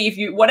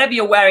usually, whatever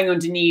you're wearing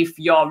underneath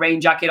your rain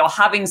jacket, or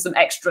having some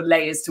extra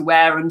layers to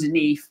wear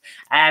underneath,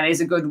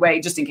 is a good way,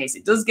 just in case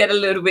it does get a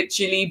little bit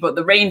chilly. But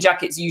the rain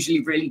jacket's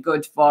usually really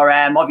good for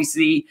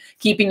obviously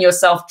keeping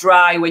yourself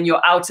dry when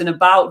you're out and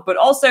about, but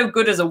also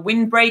good as a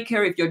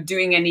windbreaker if you're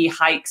doing any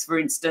hikes, for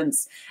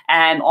instance,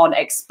 on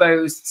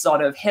exposed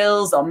sort of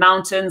hills or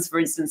mountains. For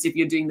instance, if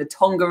you're doing the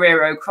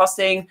Tongariro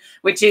crossing,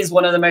 which is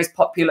one of the most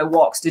popular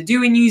walks to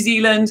do in New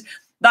Zealand.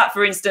 That,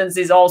 for instance,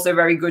 is also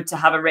very good to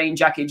have a rain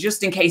jacket,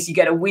 just in case you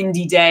get a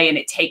windy day and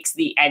it takes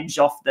the edge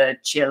off the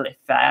chill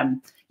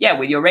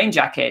with your rain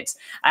jacket.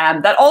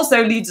 That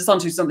also leads us on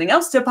to something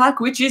else to pack,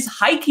 which is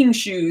hiking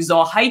shoes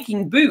or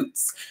hiking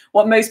boots.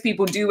 What most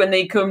people do when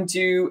they come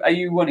to... Are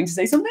you wanting to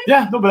say something?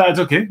 Yeah, no, but that's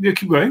okay. You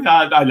keep going.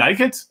 I like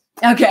it.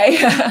 Okay.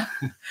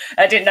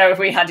 I didn't know if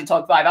we had to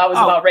talk 5 hours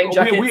about rain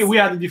jackets. We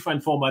had a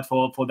different format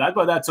for that,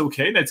 but that's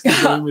okay. Let's keep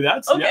going with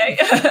that. Okay.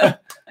 Yeah.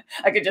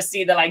 I could just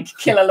see the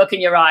killer look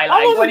in your eye.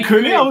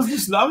 I was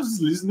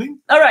just listening.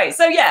 All right.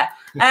 So yeah.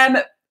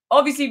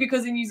 Obviously,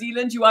 because in New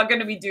Zealand, you are going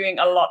to be doing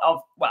a lot of,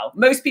 well,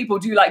 most people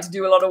do like to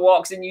do a lot of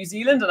walks in New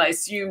Zealand, and I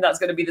assume that's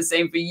going to be the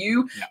same for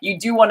you. Yeah. You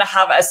do want to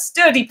have a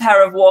sturdy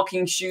pair of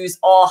walking shoes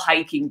or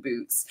hiking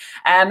boots.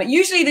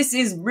 Usually, this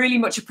is really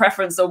much a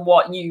preference on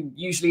what you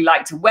usually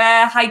like to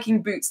wear.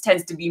 Hiking boots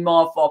tends to be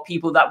more for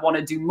people that want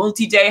to do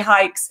multi-day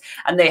hikes,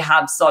 and they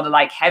have sort of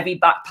like heavy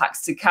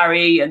backpacks to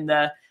carry, and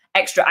the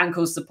extra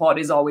ankle support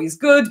is always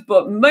good.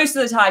 But most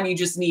of the time, you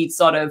just need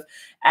sort of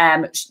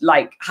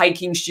like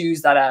hiking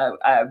shoes that are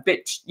a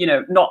bit,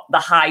 not the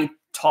high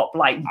top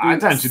like boots. I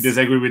tend to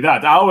disagree with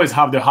that. I always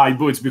have the high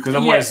boots because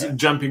I'm always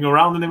jumping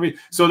around and everything.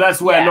 So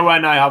that's where Laura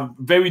and I have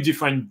very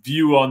different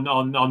view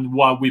on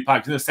what we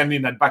pack. Same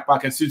thing that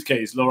backpack and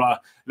suitcase.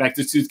 Laura likes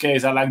the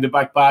suitcase. I like the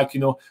backpack.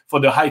 For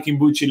the hiking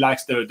boot, she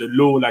likes the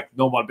low, like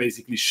normal,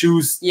 basically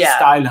shoes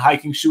style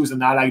hiking shoes,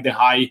 and I like the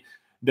high.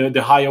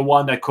 The higher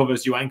one that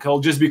covers your ankle,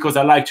 just because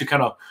I like to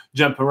kind of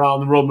jump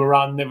around, roam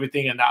around and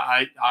everything. And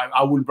I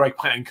will break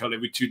my ankle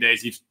every 2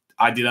 days if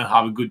I didn't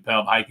have a good pair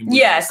of hiking boots.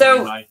 Yeah,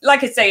 so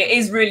like I say, it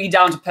is really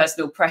down to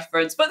personal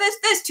preference. But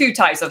there's two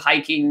types of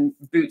hiking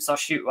boots or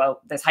shoe. Well,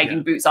 there's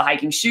hiking boots or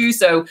hiking shoes.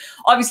 So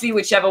obviously,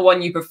 whichever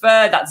one you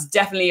prefer, that's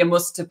definitely a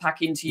must to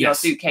pack into your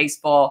suitcase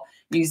for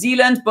New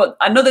Zealand. But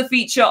another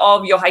feature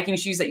of your hiking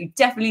shoes that you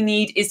definitely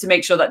need is to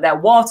make sure that they're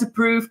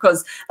waterproof,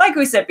 because like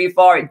we said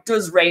before, it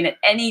does rain at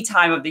any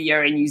time of the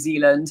year in New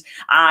Zealand,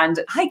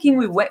 and hiking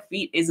with wet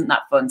feet isn't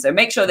that fun. So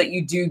make sure that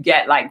you do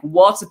get like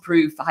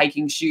waterproof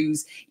hiking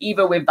shoes,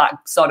 either with that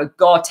sort of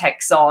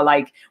Gore-Tex or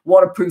like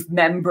waterproof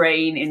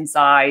membrane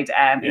inside.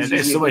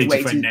 There's so many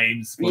different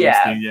names for this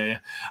thing.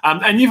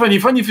 And even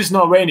if it's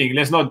not raining,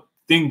 let's not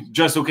think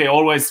just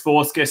always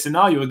worst case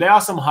scenario. There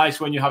are some hikes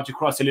when you have to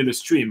cross a little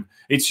stream.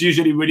 It's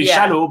usually really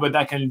shallow, but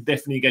that can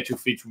definitely get your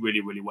feet really,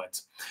 really wet.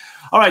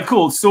 All right,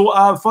 cool.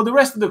 So for the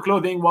rest of the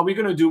clothing, what we're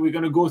going to do, we're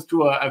going to go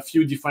through a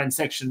few different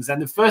sections.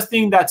 And the first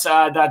thing that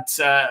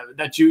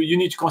you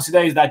need to consider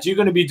is that you're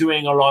going to be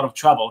doing a lot of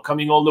travel,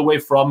 coming all the way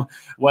from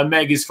when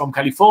Meg is from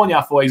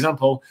California, for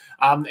example.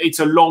 It's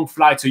a long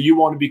flight, so you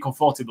want to be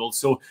comfortable.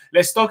 So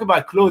let's talk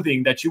about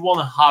clothing that you want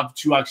to have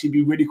to actually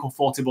be really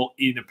comfortable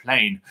in a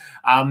plane.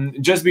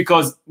 just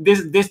because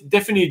this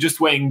definitely just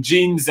wearing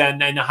jeans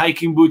and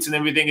hiking boots and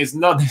everything is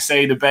not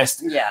necessarily the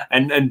best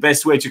and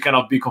best way to kind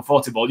of be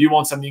comfortable. You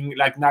want something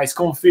like nice,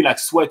 comfy, like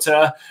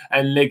sweater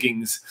and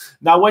leggings.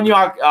 Now, when you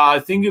are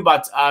thinking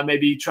about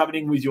maybe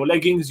traveling with your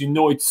leggings,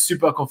 it's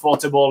super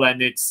comfortable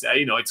and it's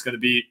it's going to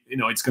be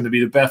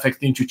the perfect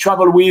thing to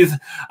travel with.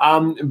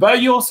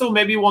 But you also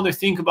maybe want to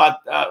think about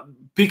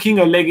picking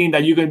a legging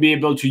that you're going to be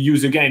able to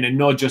use again and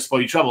not just for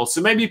your travel. So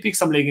maybe pick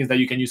some leggings that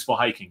you can use for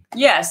hiking.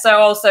 Yeah, so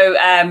also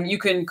you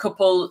can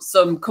couple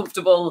some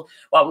comfortable,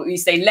 what we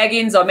say,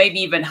 leggings or maybe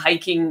even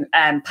hiking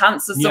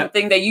pants or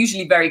something. They're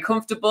usually very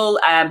comfortable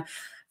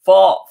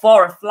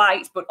for a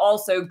flight, but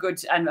also good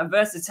and a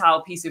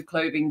versatile piece of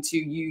clothing to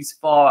use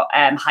for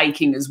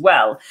hiking as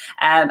well.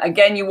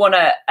 Again, you want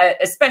to,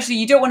 especially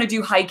you don't want to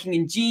do hiking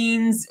in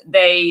jeans.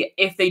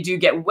 If they do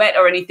get wet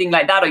or anything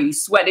like that, or you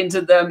sweat into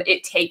them,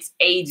 it takes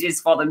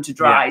ages for them to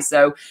dry.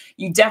 So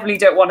you definitely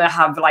don't want to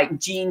have like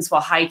jeans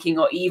for hiking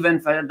or even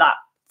for that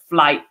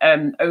flight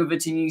over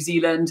to New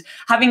Zealand.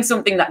 Having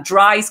something that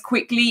dries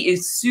quickly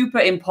is super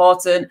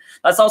important.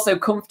 That's also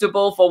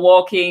comfortable for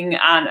walking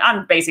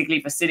and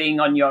basically for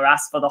sitting on your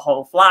ass for the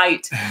whole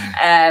flight.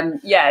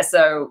 And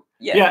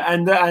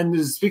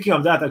speaking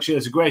of that, actually,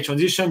 it's a great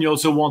transition. You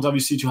also want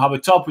obviously to have a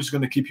top which is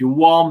going to keep you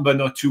warm but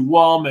not too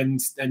warm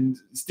and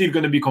still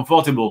going to be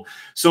comfortable.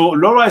 So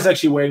Laura is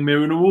actually wearing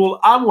merino wool.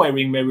 I'm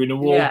wearing merino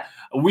wool.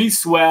 We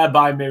swear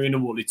by merino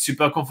wool. It's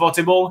super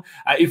comfortable.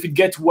 If it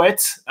gets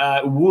wet,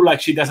 wool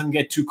actually doesn't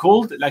get too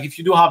cold. Like if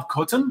you do have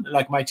cotton,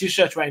 like my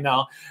t-shirt right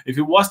now, if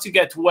it was to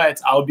get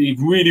wet, I'll be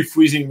really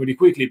freezing really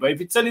quickly. But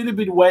if it's a little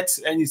bit wet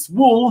and it's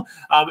wool,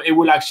 it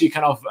will actually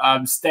kind of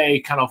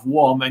stay kind of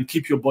warm and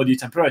keep your body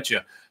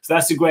temperature. So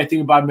that's the great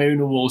thing about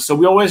merino wool. So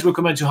we always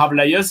recommend to have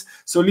layers.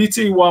 So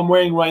literally what I'm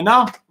wearing right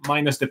now,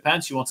 minus the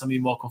pants, you want something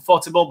more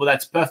comfortable, but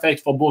that's perfect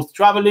for both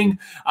traveling,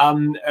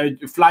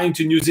 flying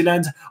to New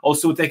Zealand,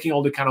 also taking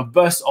all the kind of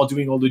bus or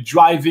doing all the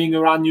driving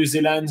around New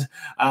Zealand,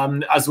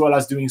 as well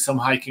as doing some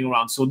hiking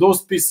around. So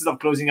those pieces of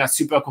clothing are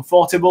super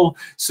comfortable.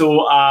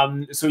 So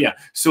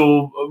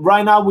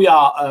right now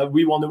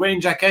we want a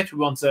rain jacket. We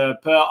want a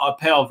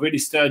pair of really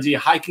sturdy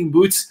hiking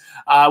boots.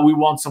 We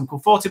want some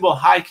comfortable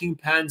hiking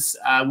pants.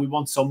 We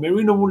want some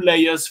merino wool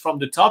layers for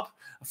the top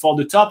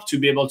to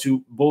be able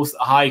to both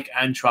hike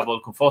and travel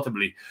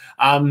comfortably.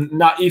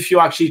 Now, if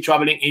you're actually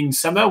traveling in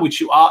summer,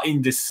 which you are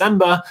in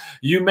December,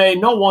 you may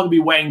not want to be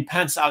wearing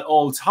pants at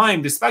all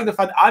time, despite the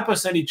fact I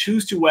personally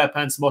choose to wear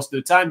pants most of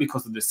the time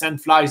because of the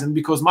sand flies and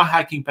because my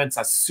hiking pants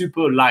are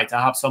super light.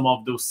 I have some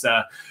of those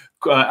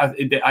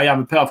I have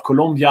a pair of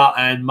Columbia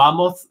and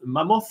Marmot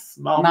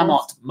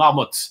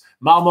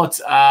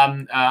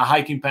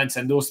hiking pants,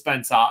 and those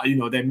pants are,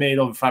 they're made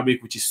of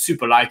fabric which is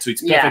super light, so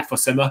it's perfect for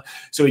summer.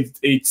 So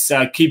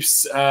it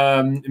keeps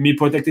me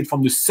protected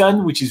from the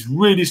sun, which is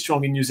really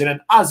strong in New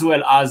Zealand, as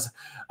well as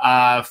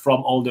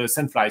from all the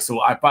sandflies.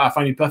 So I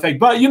find it perfect.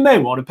 But you may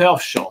want a pair of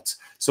shorts.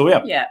 So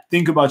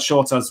think about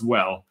shorts as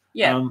well.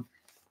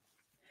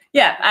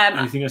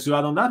 Anything else to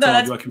add on that?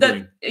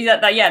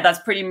 That's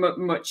pretty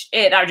much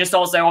it. I just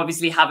also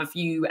obviously have a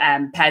few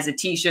pairs of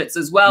t-shirts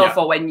as well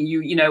for when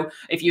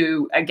if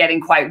you are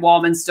getting quite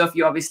warm and stuff,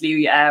 you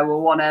obviously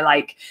will want to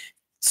like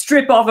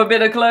strip off a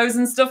bit of clothes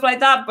and stuff like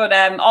that. But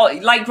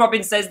like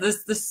Robin says,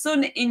 the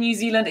sun in New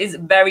Zealand is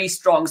very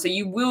strong. So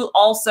you will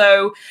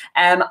also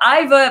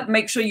either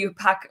make sure you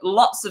pack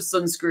lots of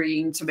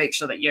sunscreen to make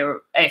sure that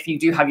if you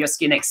do have your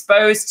skin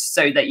exposed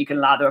so that you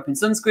can lather up in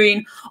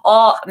sunscreen,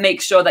 or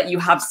make sure that you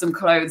have some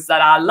clothes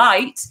that are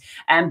light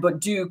but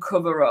do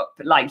cover up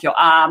like your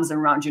arms and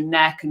around your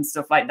neck and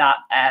stuff like that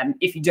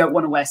if you don't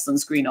want to wear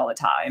sunscreen all the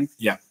time.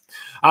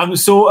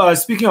 So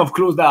speaking of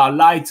clothes that are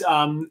light,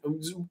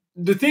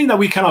 the thing that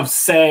we kind of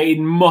say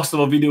in most of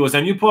our videos,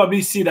 and you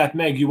probably see that,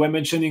 Meg, you were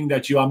mentioning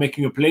that you are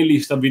making a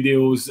playlist of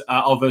videos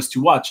of us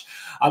to watch.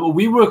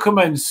 We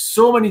recommend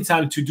so many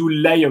times to do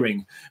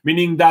layering,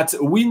 meaning that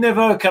we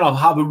never kind of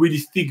have a really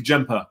thick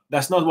jumper.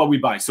 That's not what we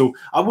buy. So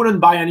I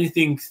wouldn't buy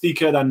anything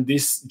thicker than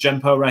this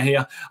jumper right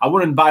here. I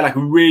wouldn't buy like a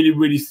really,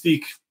 really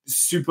thick,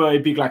 super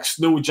epic like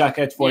snow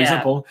jacket, for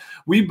example.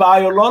 We buy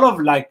a lot of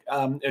like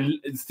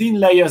thin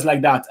layers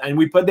like that, and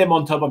we put them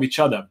on top of each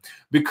other.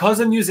 Because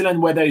the New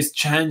Zealand weather is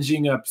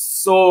changing up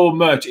so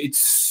much, it's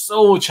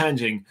so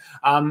changing,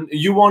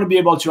 you want to be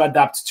able to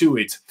adapt to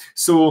it.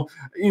 So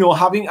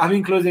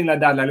having clothing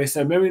like that, like I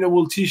said, merino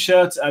wool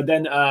t-shirt,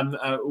 then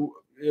a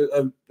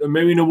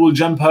merino wool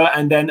jumper,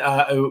 and then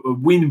a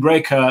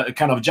windbreaker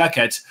kind of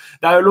jacket,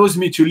 that allows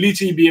me to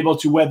literally be able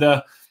to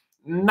weather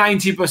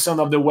 90%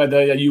 of the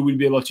weather that you will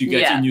be able to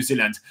get in New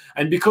Zealand.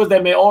 And because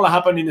they may all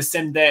happen in the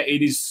same day,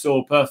 it is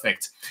so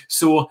perfect.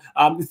 So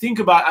think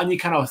about any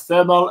kind of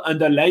thermal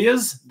under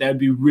layers. That'd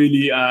be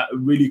really,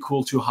 really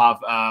cool to have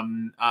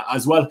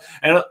as well.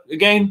 And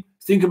again,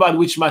 think about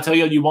which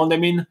material you want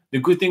them in. The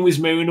good thing with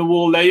merino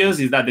wool layers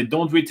is that they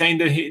don't retain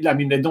the heat. I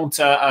mean, they don't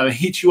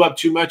heat you up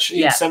too much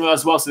in summer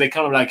as well. So they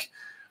kind of like,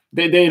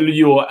 they're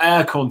your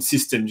aircon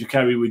system you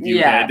carry with you.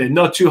 They're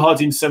not too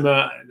hot in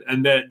summer,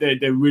 and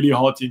they're really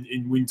hot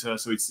in winter.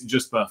 So it's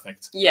just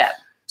perfect.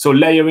 So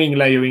layering,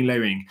 layering,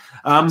 layering.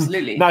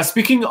 Absolutely. Now,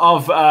 speaking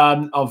of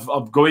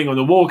going on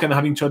a walk and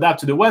having to adapt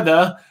to the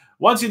weather,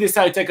 once you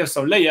decide to take a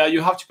some layer, you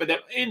have to put them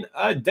in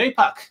a day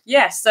pack.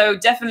 Yeah, so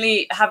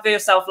definitely have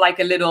yourself like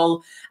a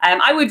little,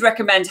 I would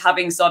recommend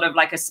having sort of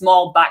like a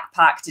small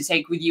backpack to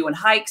take with you on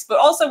hikes, but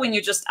also when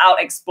you're just out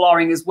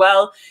exploring as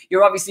well,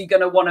 you're obviously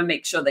going to want to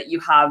make sure that you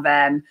have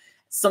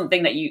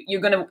something that you're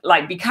going to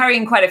like be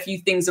carrying quite a few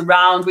things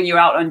around when you're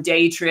out on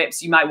day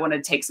trips. You might want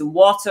to take some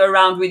water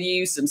around with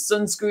you, some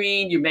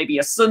sunscreen, maybe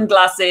your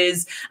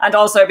sunglasses. And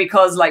also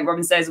because like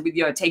Robin says, with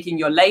your taking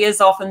your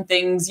layers off and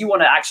things, you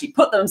want to actually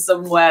put them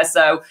somewhere.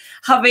 So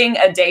having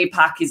a day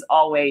pack is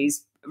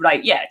always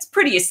it's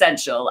pretty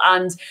essential.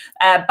 And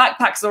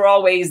backpacks are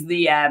always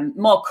the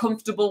more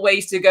comfortable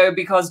ways to go,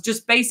 because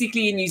just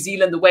basically in New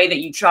Zealand, the way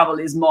that you travel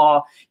is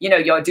more,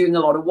 you're doing a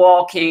lot of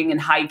walking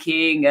and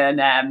hiking,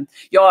 and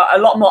you're a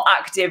lot more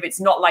active. It's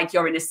not like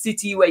you're in a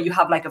city where you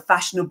have like a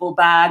fashionable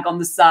bag on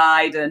the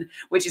side, and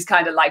which is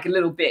kind of like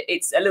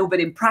it's a little bit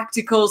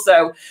impractical.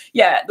 So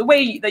yeah, the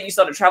way that you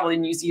sort of travel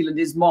in New Zealand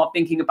is more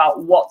thinking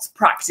about what's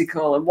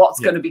practical and what's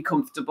going to be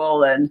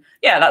comfortable. And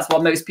yeah, that's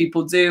what most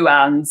people do.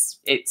 And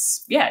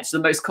it's the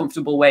most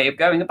comfortable way of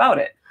going about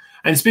it.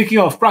 And speaking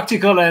of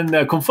practical and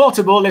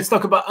comfortable, let's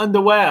talk about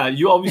underwear.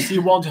 You obviously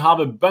want to have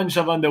a bunch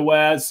of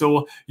underwear.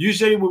 So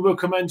usually we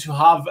recommend to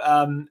have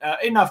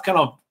enough kind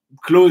of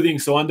clothing,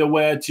 so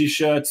underwear,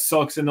 t-shirts,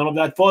 socks, and all of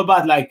that for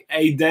about like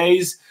 8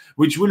 days,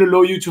 which will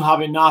allow you to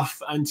have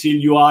enough until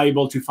you are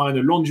able to find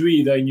a laundry,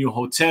 either in your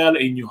hotel,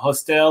 in your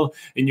hostel,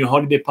 in your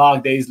holiday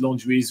park. There is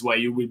laundries where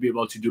you will be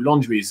able to do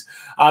laundries.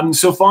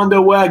 So for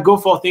underwear, go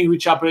for things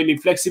which are pretty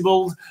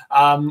flexible.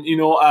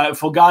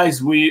 For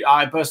guys,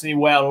 I personally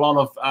wear a lot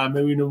of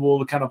merino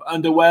wool kind of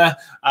underwear.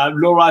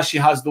 Laura, she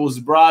has those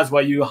bras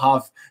where you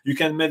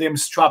can make them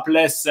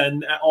strapless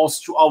and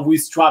or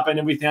with strap and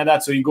everything like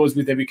that. So it goes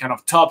with every kind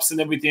of tops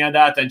and everything like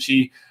that. And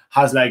she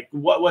has like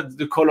what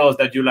the colors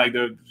that you like,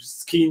 the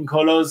skin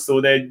colors,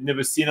 so they're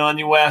never seen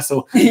anywhere.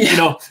 So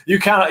you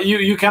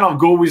kind of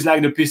go with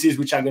like the pieces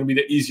which are going to be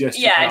the easiest.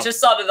 Yeah, just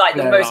sort of like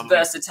the most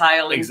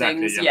versatile and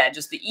exactly, things. Yeah,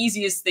 just the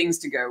easiest things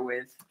to go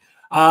with.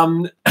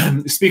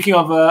 Speaking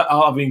of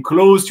having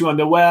clothes to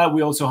underwear,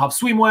 we also have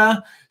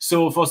swimwear.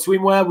 So for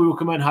swimwear, we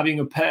recommend having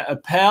a pair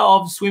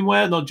of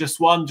swimwear, not just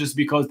one, just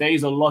because there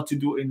is a lot to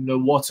do in the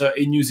water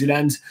in New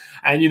Zealand.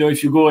 And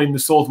if you go in the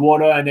salt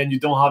water and then you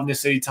don't have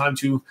necessarily time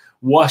to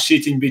wash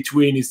it in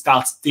between, it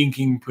starts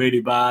stinking pretty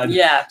bad.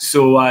 Yeah.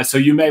 So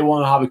you may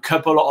want to have a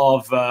couple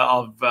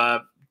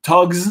of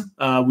togs,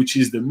 which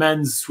is the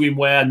men's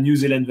swimwear New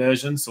Zealand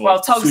version. So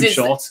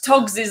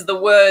togs is the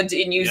word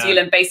in New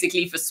Zealand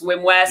basically for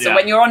swimwear. So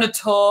when you're on a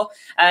tour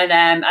and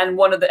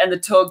the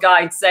tour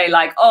guides say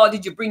like, oh,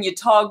 did you bring your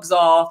togs?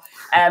 Or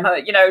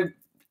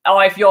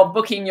or if you're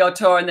booking your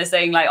tour and they're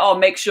saying like, oh,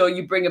 make sure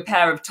you bring a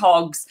pair of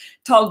togs.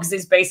 Togs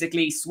is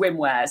basically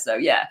swimwear. So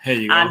yeah,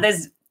 and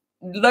there's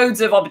loads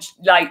of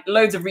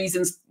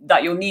reasons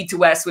that you'll need to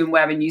wear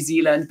swimwear in New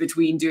Zealand,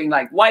 between doing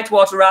like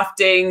whitewater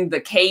rafting, the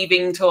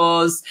caving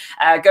tours,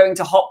 going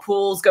to hot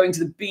pools, going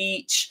to the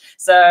beach.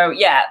 So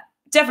yeah,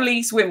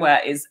 definitely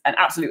swimwear is an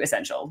absolute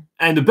essential.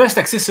 And the best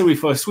accessory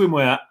for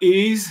swimwear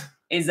is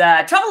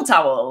travel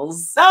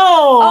towels.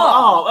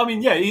 Oh, I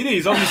mean, yeah, it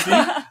is, obviously.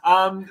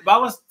 But I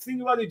was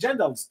thinking about the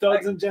genders,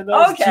 studs and genders,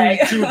 okay.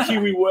 two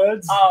Kiwi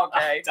words. Oh,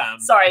 okay. Damn.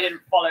 Sorry, I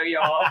didn't follow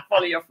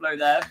your flow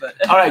there.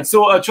 But all right,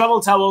 so travel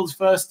towels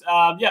first.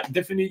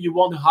 Definitely you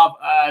want to have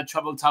a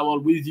travel towel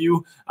with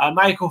you.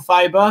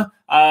 Microfiber,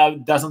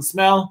 doesn't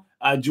smell,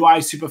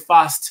 dries super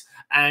fast,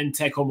 and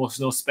take almost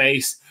no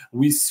space.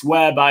 We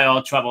swear by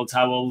our travel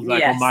towels, on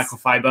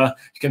microfiber.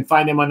 You can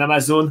find them on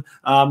Amazon.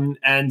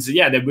 And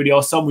yeah, they're really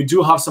awesome. We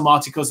do have some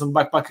articles on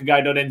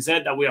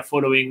BackpackerGuide.NZ that we are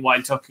following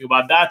while talking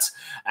about that.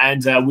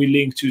 And we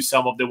link to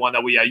some of the one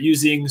that we are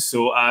using.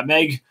 So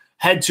Meg,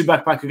 head to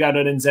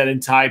BackpackerGuide.NZ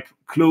and type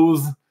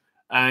clothes.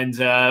 And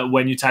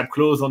when you type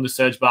clothes on the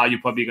search bar,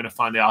 you're probably going to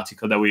find the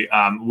article that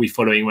we're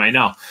following right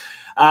now.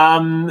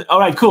 All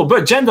right, cool.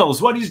 But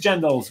jandals, what is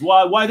jandals?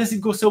 Why does it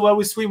go so well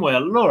with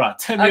swimwear? Laura,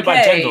 tell me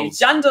about jandals.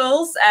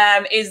 Jandals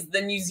is the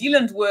New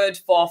Zealand word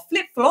for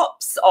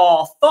flip-flops,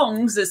 or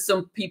thongs, as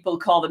some people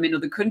call them in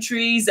other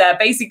countries.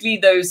 Basically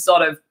those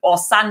or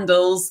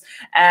sandals.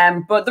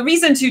 But the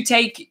reason to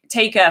take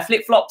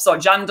flip-flops or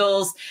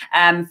jandals,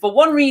 for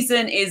one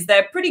reason, is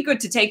they're pretty good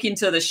to take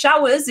into the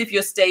showers if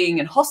you're staying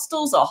in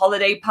hostels or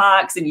holiday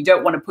parks and you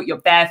don't want to put your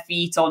bare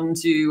feet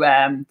onto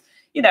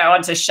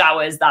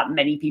showers that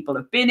many people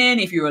have been in.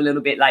 If you're a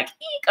little bit like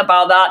eek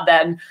about that,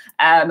 then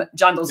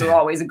jandals are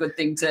always a good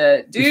thing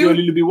to do. If you're a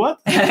little bit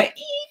what?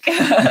 Eek.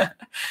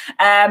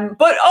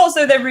 But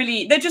also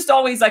they're just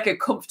always like a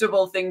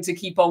comfortable thing to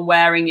keep on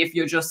wearing if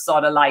you're just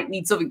sort of like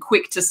need something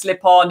quick to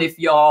slip on. If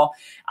you're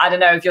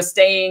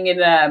staying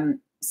in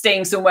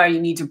staying somewhere,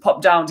 you need to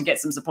pop down to get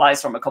some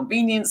supplies from a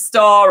convenience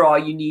store, or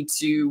you need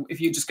to,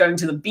 if you're just going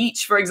to the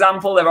beach, for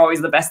example, they're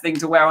always the best thing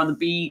to wear on the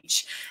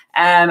beach.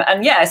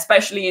 And yeah,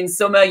 especially in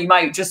summer, you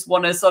might just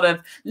want to sort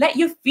of let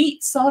your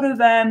feet sort of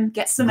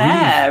get some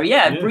air.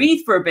 Yeah,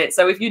 breathe for a bit.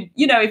 So if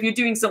if you're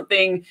doing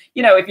something,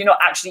 if you're not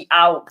actually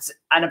out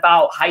and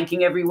about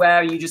hiking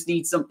everywhere, you just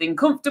need something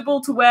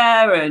comfortable to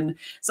wear and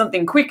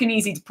something quick and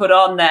easy to put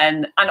on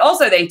then. And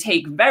also they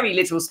take very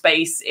little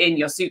space in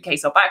your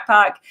suitcase or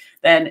backpack.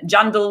 Then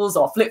jandals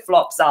or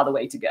flip-flops are the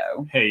way to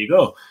go. Here you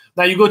go.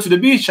 Now you go to the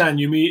beach and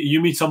you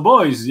meet some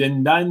boys,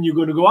 and then you're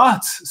going to go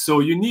out. So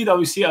you need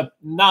obviously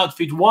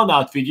one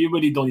outfit. You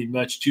really don't need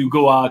much to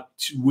go out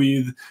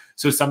with.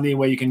 So something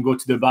where you can go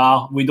to the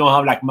bar. We don't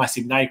have like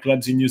massive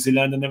nightclubs in New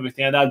Zealand and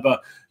everything like that,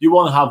 but you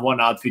want to have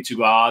one outfit to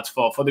go out.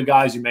 For the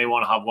guys, you may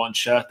want to have one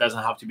shirt.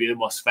 Doesn't have to be the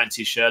most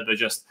fancy shirt, but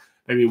just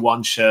maybe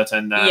one shirt.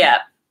 And yeah,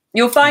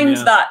 you'll find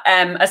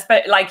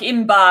that like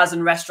in bars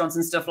and restaurants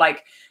and stuff,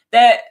 like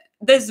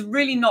there's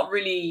really not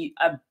really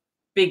a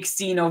big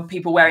scene of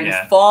people wearing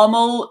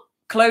formal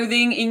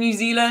clothing in New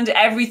Zealand.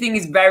 Everything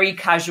is very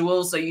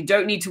casual, so you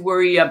don't need to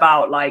worry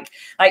about like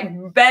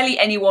barely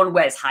anyone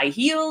wears high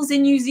heels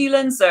in New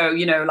Zealand. So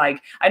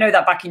like I know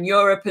that back in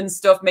Europe and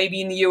stuff,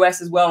 maybe in the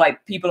US as well,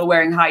 like people are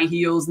wearing high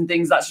heels and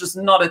things. That's just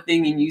not a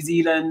thing in New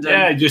Zealand.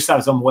 Yeah, just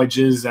have some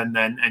wedges and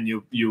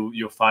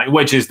you're fine.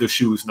 Wedges, the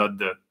shoes, not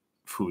the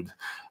food.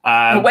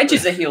 The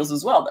wedges are heels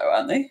as well, though,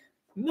 aren't they?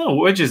 No,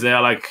 wedges,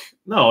 they're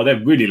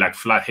really like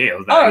flat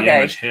heels. Oh,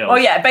 okay. Oh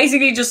yeah,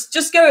 basically just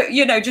go,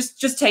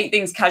 just take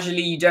things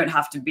casually. You don't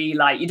have to be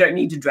like, you don't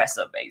need to dress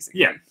up,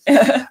 basically.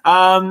 Yeah.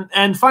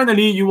 And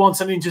finally, you want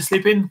something to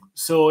sleep in.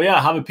 So yeah,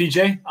 have a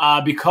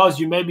PJ because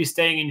you may be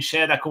staying in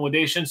shared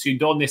accommodation, so you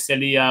don't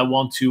necessarily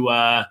want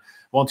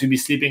to be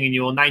sleeping in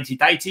your 90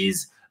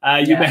 tighties. But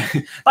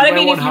I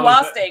mean, if you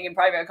are staying in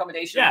private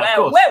accommodation,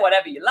 wear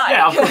whatever you like.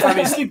 Yeah, of course. I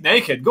mean, sleep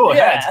naked. Go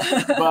ahead.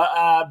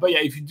 But yeah,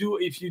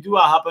 if you do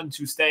happen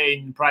to stay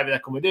in private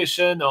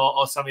accommodation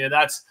or something like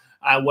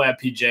that, wear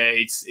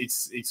PJ.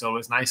 It's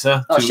always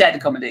nicer. Or shared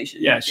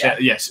accommodation.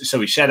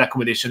 Shared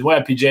accommodation.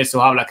 Wear PJ, so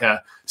have like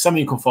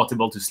something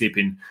comfortable to sleep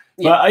in.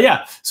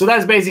 But so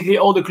that's basically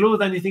all the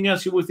clothes. Anything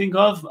else you would think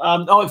of?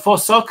 For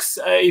socks,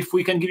 if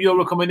we can give you a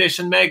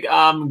recommendation, Meg,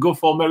 go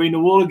for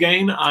merino wool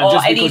again. Or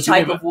just any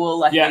type of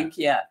wool, I think.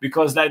 Yeah.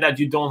 Because like that,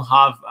 you don't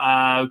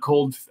have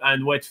cold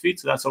and wet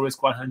feet, so that's always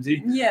quite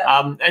handy.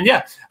 Yeah.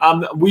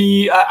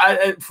 We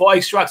for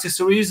extra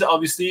accessories,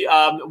 obviously,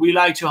 we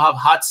like to have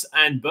hats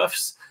and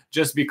buffs.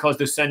 Just because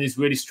the sun is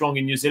really strong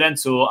in New Zealand,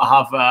 so I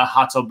have a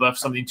hat or buff,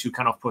 something to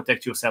kind of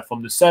protect yourself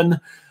from the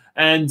sun.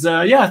 And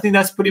I think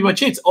that's pretty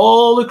much it.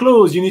 All the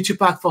clothes you need to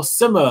pack for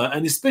summer,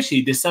 and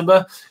especially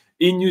December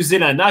in New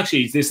Zealand.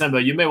 Actually, it's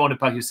December. You may want to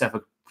pack yourself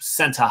a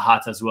Santa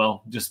hat as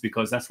well, just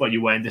because that's what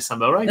you wear in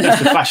December, right?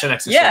 That's the fashion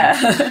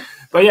accessory.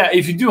 But yeah,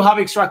 if you do have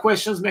extra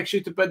questions, make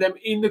sure to put them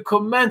in the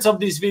comments of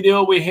this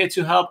video. We're here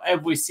to help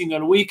every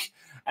single week.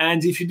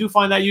 And if you do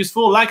find that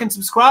useful, like and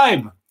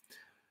subscribe.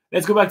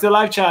 Let's go back to the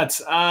live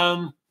chat.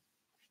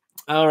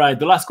 All right,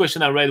 the last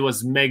question I read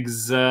was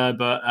Meg's,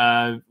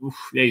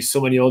 there's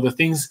so many other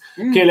things.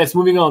 Okay, let's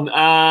moving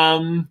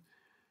on.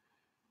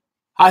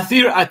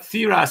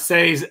 Athira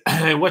says,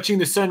 watching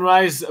the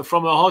sunrise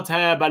from a hot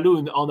air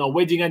balloon on our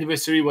wedding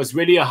anniversary was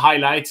really a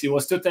highlight. We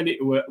totally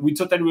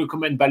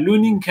recommend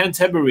ballooning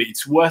Canterbury.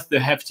 It's worth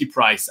the hefty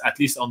price, at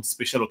least on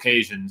special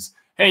occasions.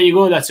 Here you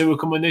go. That's a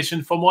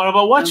recommendation from one of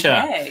our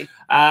watchers. Okay.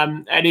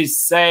 And it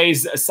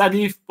says,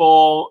 sadly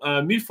for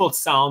Milford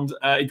Sound,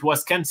 it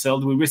was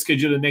cancelled. We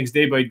rescheduled the next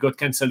day, but it got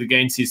cancelled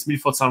again since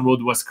Milford Sound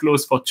Road was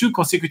closed for 2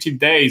 consecutive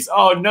days.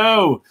 Oh,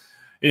 no.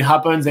 It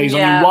happens. There's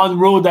only one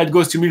road that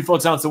goes to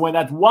Milford Sound. So when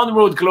that one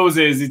road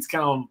closes, it's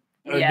kind of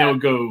a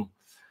no-go.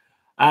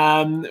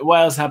 What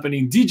else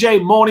happening?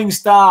 DJ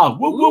Morningstar.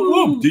 Whoop, whoop,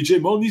 whoop.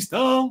 DJ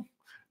Morningstar.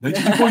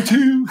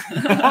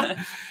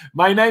 92.2.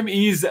 My name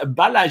is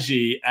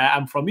Balaji.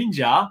 I'm from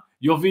India.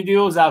 Your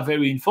videos are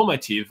very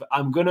informative.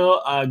 I'm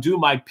gonna do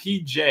my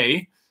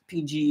PG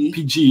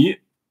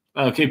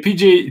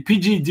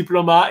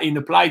diploma in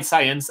applied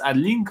science at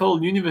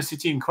Lincoln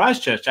University in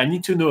Christchurch. I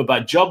need to know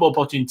about job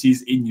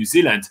opportunities in New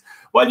Zealand.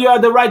 Well, you're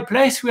at the right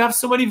place. We have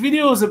so many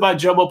videos about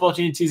job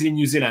opportunities in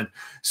New Zealand.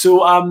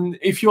 So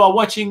if you are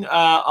watching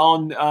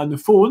on the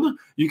phone,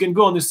 you can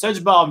go on the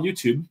search bar of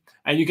YouTube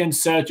and you can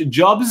search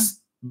jobs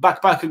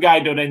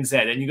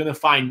BackpackerGuide.NZ, and you're going to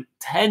find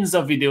tons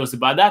of videos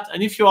about that.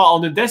 And if you are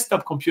on a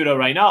desktop computer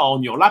right now, or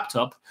on your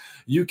laptop,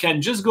 you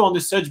can just go on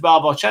the search bar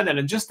of our channel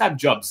and just type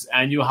jobs,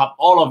 and you have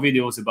all our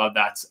videos about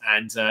that.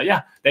 And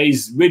there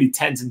is really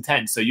tons and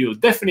tons, so you're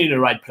definitely in the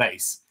right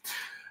place.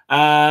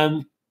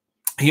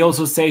 He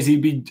also says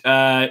he'll be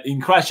in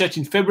Christchurch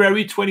in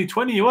February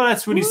 2020. Well,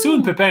 that's really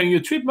soon. Preparing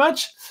your trip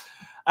much?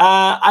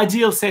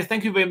 Ideal says,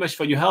 thank you very much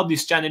for your help.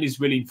 This channel is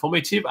really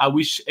informative. I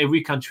wish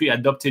every country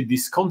adopted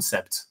this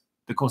concept.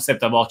 The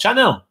concept of our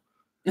channel.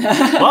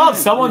 Well,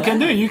 someone can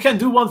do it. You can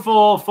do one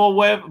for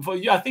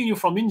I think you're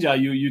from India.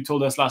 You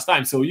told us last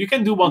time, so you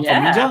can do one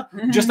from India.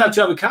 Just have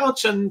to have a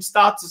couch and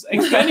start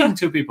explaining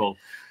to people.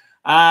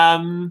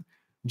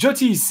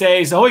 Jyoti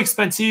says, how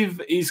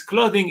expensive is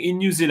clothing in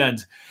New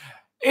Zealand?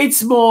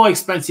 It's more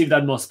expensive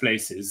than most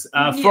places.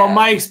 From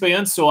my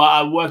experience, so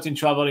I worked in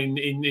travel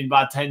in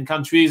about 10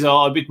 countries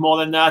or a bit more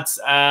than that.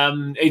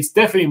 It's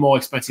definitely more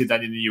expensive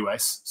than in the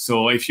US.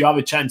 So if you have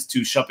a chance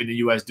to shop in the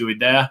US, do it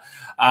there.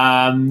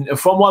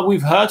 From what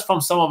we've heard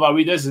from some of our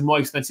readers, it's more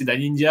expensive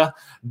than India.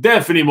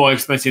 Definitely more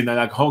expensive than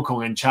like Hong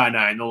Kong and China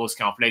and all those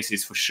kind of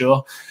places for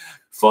sure.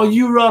 For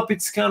Europe,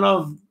 it's kind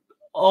of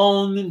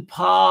on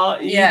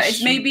par. Yeah,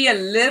 it's maybe a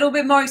little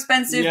bit more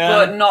expensive,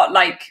 but not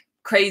like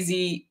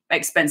crazy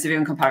expensive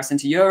in comparison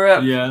to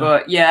Europe.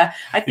 But yeah,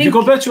 I think if you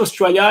compare to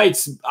Australia,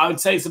 I would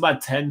say it's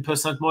about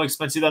 10% more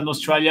expensive than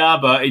Australia,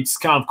 but it's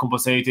kind of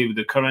compensated with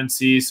the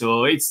currency,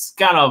 so it's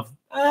kind of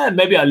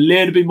maybe a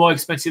little bit more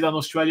expensive than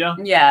Australia.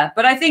 Yeah,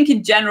 but I think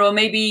in general,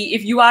 maybe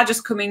if you are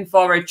just coming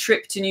for a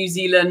trip to New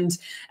Zealand,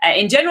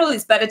 in general,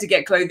 it's better to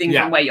get clothing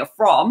from where you're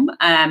from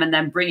and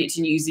then bring it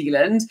to New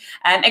Zealand.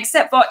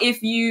 Except for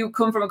if you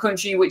come from a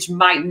country which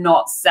might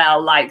not sell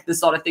like the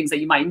sort of things that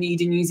you might need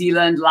in New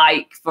Zealand,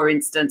 like, for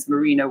instance,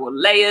 merino wool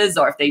layers,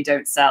 or if they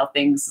don't sell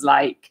things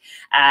like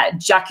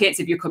jackets,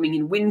 if you're coming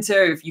in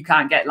winter, if you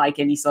can't get like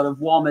any sort of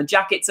warmer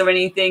jackets or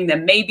anything,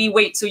 then maybe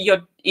wait till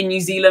you're in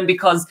New Zealand,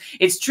 because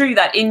it's true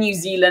that in New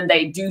Zealand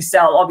they do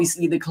sell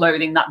obviously the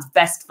clothing that's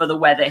best for the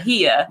weather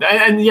here.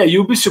 And yeah,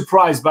 you'll be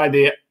surprised by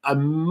the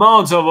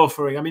amount of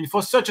offering. I mean,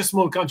 for such a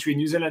small country,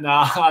 New Zealand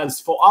has,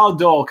 for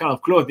outdoor kind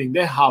of clothing,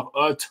 they have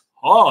a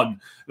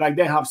ton. Like,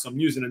 they have some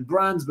New Zealand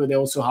brands, but they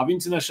also have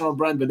international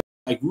brands, but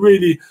like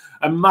really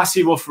a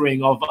massive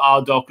offering of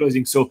outdoor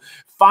clothing. So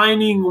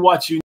finding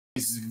what you need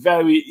is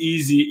very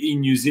easy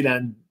in New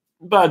Zealand,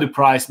 but the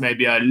price may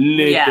be a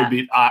little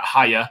bit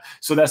higher.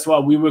 So that's why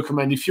we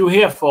recommend, if you're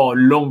here for a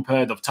long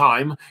period of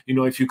time, you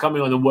know, if you're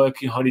coming on a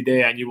working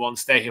holiday and you want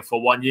to stay here for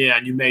 1 year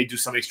and you may do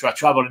some extra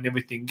travel and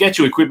everything, get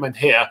your equipment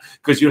here,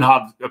 because you'll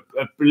have a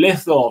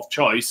plethora of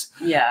choice.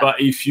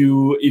 But if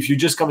you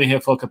just coming here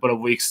for a couple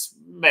of weeks,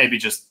 maybe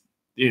just,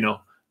 you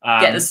know,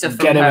 get the stuff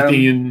from everything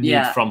home. you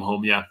need from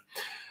home.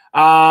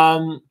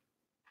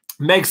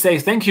 Meg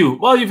says, thank you.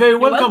 Well, you're very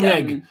welcome,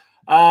 Meg.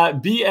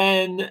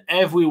 BN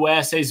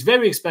Everywhere says,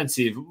 very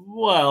expensive.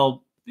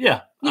 Well,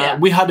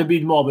 we had a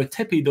bit more of a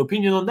tepid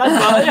opinion on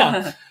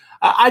that,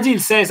 but Adil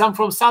says, I'm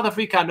from South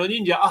Africa, not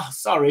India. Oh,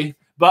 sorry.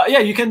 But yeah,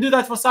 you can do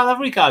that for South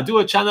Africa. Do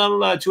a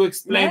channel to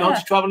explain how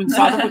to travel in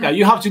South Africa.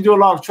 You have to do a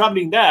lot of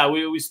traveling there.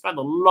 We spend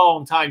a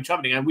long time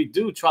traveling, and we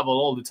do travel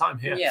all the time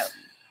here.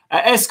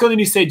 S.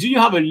 Connolly said, do you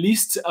have a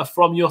list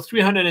from your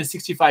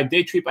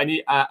 365-day trip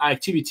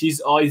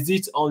activities, or is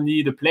it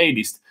only the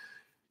playlist?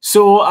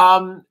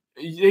 So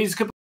there's a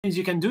couple of things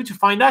you can do to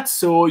find that.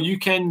 So you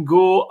can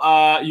go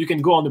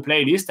on the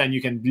playlist, and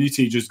you can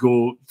literally just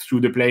go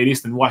through the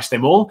playlist and watch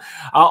them all.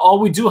 Or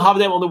we do have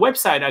them on the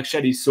website,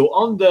 actually. So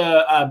on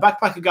the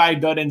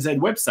BackpackerGuide.NZ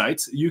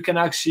website, you can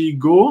actually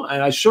go,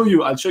 and I'll show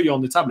you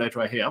on the tablet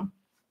right here.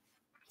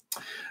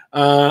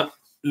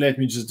 Let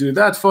me just do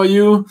that for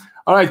you.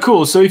 All right,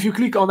 cool. So if you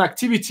click on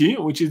activity,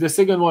 which is the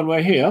second one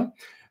right here,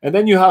 and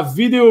then you have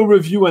video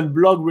review and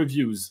blog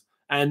reviews.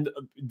 And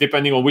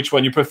depending on which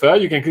one you prefer,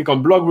 you can click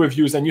on blog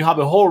reviews, and you have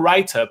a whole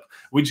write-up,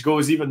 which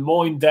goes even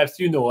more in depth.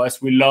 You know us,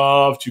 we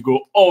love to go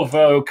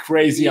over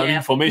crazy on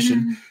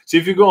information. So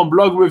if you go on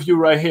blog review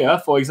right here,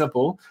 for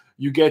example,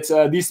 you get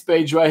this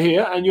page right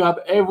here, and you have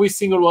every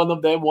single one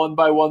of them one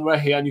by one right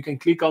here, and you can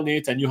click on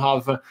it, and you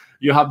have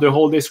the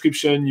whole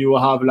description. You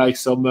have like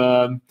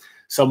some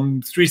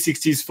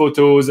 360s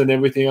photos and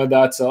everything like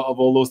that of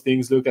all those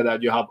things. Look at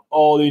that. You have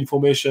all the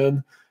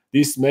information.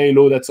 This may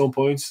load at some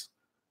points.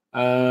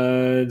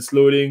 And it's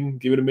loading.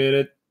 Give it a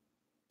minute.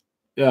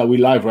 Yeah, we're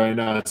live right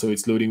now, so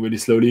it's loading really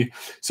slowly.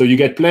 So you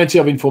get plenty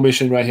of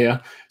information right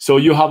here. So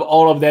you have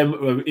all of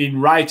them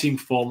in writing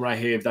form right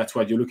here, if that's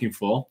what you're looking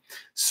for.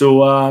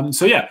 So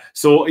yeah,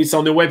 so it's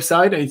on the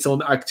website, and it's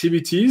on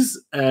activities,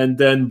 and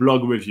then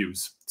blog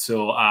reviews.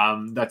 So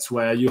that's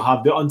where you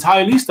have the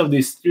entire list of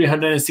these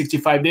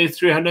 365 days,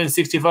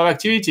 365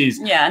 activities.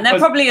 Yeah, and they're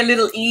probably a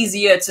little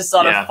easier to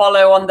sort of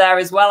follow on there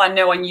as well. I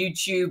know on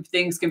YouTube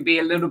things can be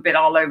a little bit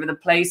all over the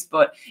place,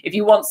 but if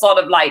you want sort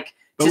of like...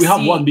 But we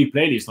have one big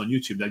playlist on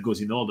YouTube that goes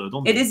in order,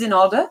 don't we? It is in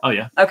order? Oh,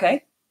 yeah.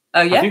 Okay.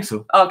 Oh, yeah? I think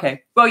so.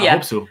 Okay. Well, yeah. I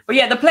hope so. But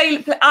yeah,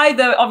 the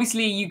either,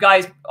 obviously, you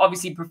guys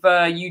obviously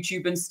prefer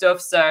YouTube and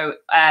stuff. So,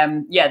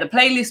 yeah, the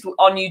playlist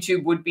on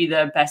YouTube would be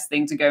the best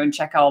thing to go and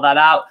check all that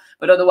out.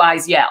 But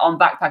otherwise, yeah, on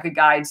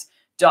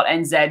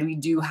BackpackerGuide.NZ, we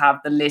do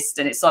have the list,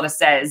 and it sort of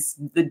says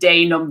the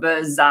day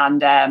numbers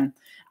and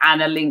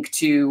a link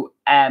to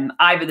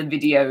either the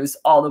videos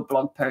or the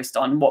blog post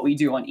on what we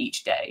do on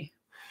each day.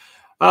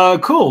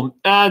 Cool.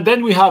 And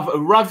then we have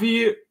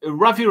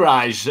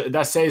Raviraj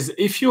that says,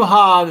 if you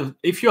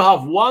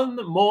have one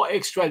more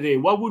extra day,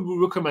 what would we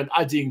recommend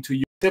adding to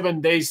your 7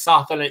 days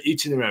South Island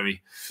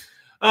itinerary?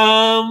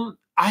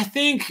 I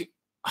think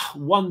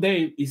 1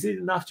 day, is it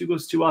enough to go to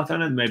South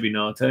Island? Maybe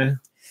not.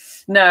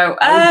 No,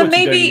 I would go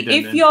to maybe Dunedin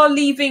if then. you're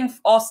leaving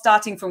or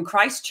starting from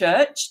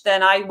Christchurch,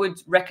 then I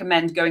would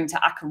recommend going to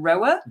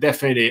Akaroa.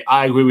 Definitely,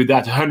 I agree with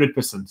that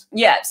 100%.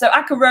 Yeah, so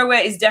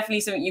Akaroa is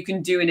definitely something you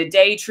can do in a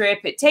day trip.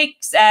 It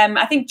takes,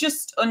 I think,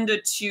 just under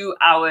 2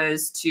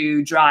 hours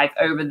to drive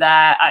over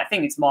there. I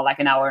think it's more like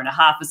an hour and a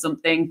half or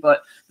something,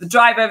 but the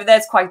drive over there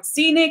is quite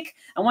scenic.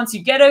 And once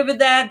you get over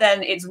there,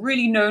 then it's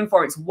really known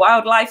for its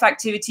wildlife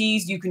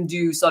activities. You can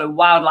do sort of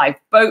wildlife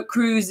boat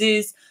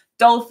cruises,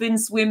 dolphin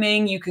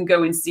swimming. You can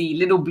go and see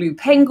little blue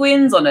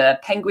penguins on a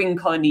penguin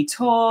colony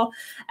tour.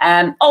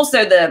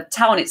 Also, the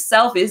town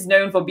itself is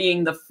known for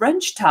being the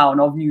French town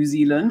of New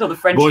Zealand, or the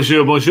French,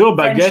 Bonjour, bonjour,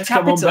 French baguette,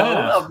 capital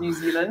camembert. of New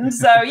Zealand.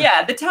 So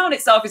yeah, the town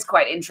itself is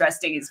quite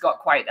interesting. It's got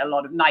quite a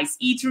lot of nice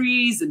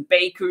eateries and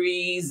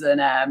bakeries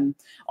and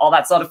all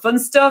that sort of fun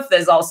stuff.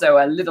 There's also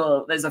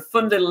there's a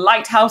fun little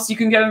lighthouse you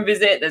can go and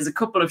visit. There's a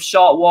couple of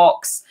short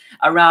walks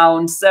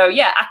around. So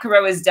yeah,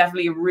 Akaroa is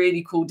definitely a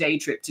really cool day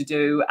trip to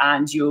do,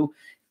 and you'll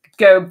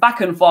go back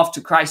and forth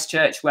to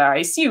Christchurch, where I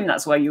assume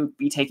that's where you'll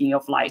be taking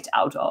your flight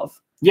out of.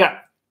 Yeah,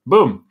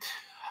 boom.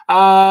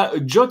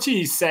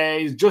 Josie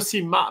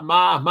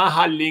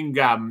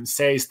Mahalingam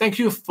says, thank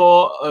you,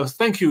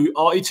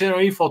 our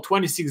itinerary for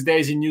 26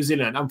 days in New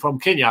Zealand. I'm from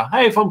Kenya.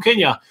 Hey, from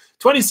Kenya.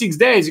 26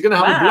 days, you're going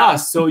to have a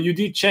blast. So you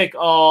did check,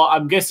 or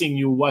I'm guessing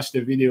you watched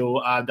the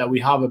video that we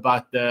have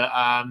about the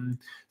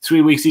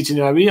 3 weeks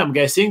itinerary, I'm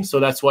guessing. So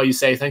that's why you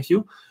say thank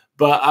you.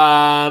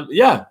 But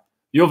yeah,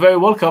 you're very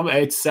welcome.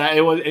 I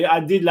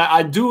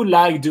do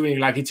like doing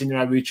like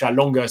itinerary which are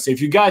longer. So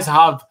if you guys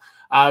have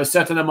a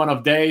certain amount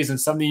of days and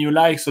something you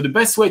like, so the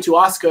best way to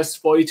ask us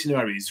for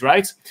itineraries,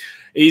 right,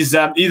 is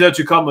either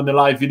to come on the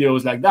live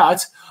videos like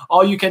that,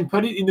 or you can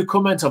put it in the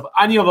comments of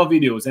any of our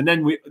videos, and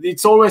then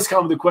it's always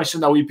kind of the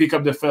question that we pick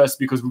up the first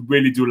because we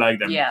really do like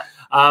them. Yeah.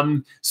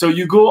 So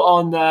you go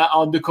on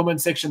the comment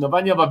section of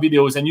any of our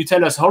videos and you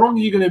tell us how long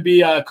you're going to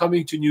be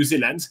coming to New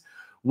Zealand,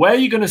 where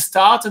you're going to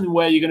start and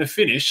where you're going to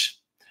finish,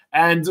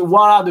 and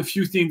what are the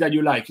few things that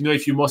you like? You know,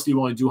 if you mostly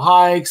want to do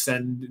hikes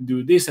and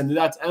do this and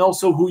that, and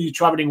also who you're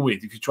traveling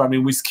with. If you're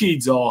traveling with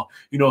kids, or,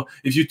 you know,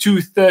 if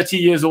you're 30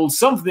 years old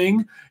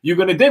something, you're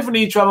going to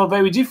definitely travel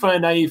very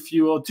different than if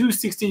you're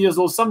 60 years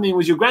old something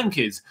with your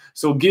grandkids.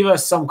 So give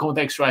us some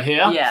context right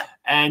here. Yeah.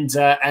 And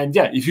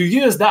yeah, if you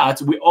give us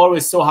that, we're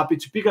always so happy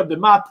to pick up the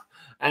map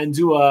and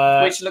do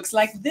which looks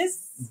like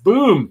this.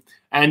 Boom.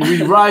 And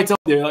we write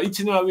up the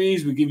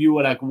itineraries. We give you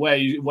like where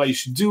you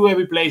should do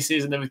every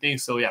places and everything.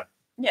 So yeah.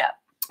 Yeah.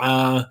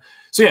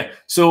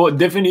 So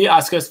definitely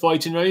ask us for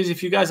itineraries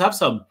if you guys have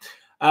some.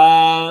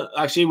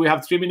 Actually, we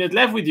have 3 minutes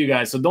left with you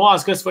guys, so don't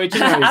ask us for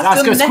itineraries.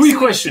 ask us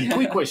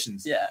quick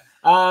questions. Yeah.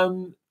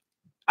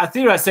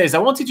 Athira says, I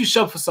wanted to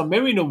shop for some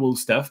merino wool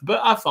stuff, but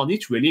I found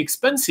it really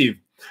expensive.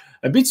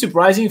 A bit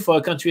surprising for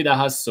a country that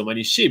has so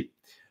many sheep.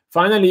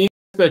 Finally,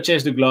 I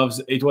purchased the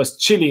gloves. It was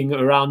chilling,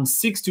 around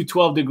 6 to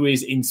 12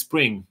 degrees in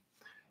spring.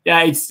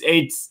 Yeah,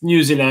 it's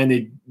New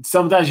Zealand.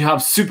 Sometimes you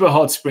have super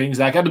hot springs.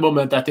 Like at the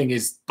moment, I think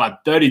it's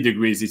about 30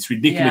 degrees. It's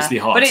ridiculously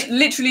hot. But it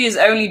literally has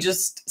only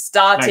just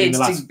started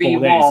to be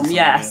warm.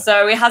 Yeah,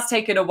 so it has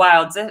taken a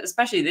while,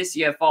 especially this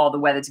year, for the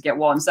weather to get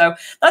warm. So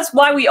that's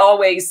why we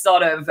always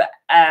sort of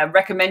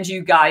recommend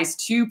you guys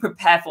to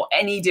prepare for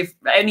any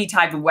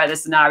type of weather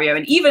scenario.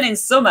 And even in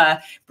summer,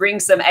 bring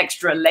some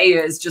extra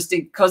layers, just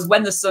because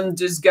when the sun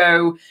does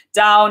go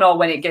down, or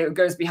when it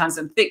goes behind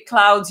some thick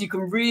clouds, you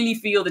can really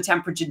feel the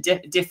temperature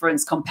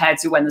difference compared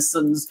to when the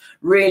sun's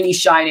really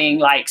shining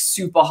like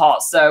super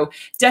hot. So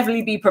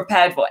definitely be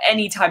prepared for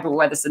any type of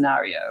weather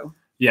scenario.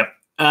 Yep.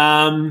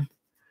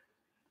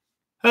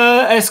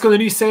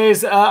 Esconoli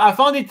says, I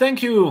found it,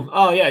 thank you.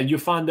 Oh yeah, you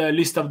found a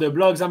list of the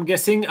blogs, I'm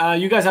guessing.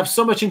 You guys have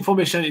so much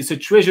information. It's a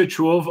treasure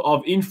trove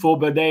of info,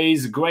 but there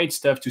is great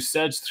stuff to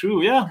search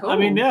through. Yeah, cool. I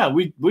mean, yeah,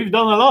 we've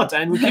done a lot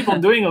and we keep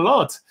on doing a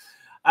lot.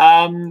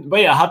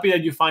 But yeah, happy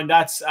that you find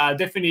that.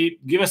 Definitely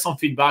give us some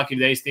feedback if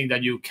there is things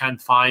that you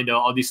can't find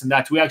or this and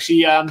that. We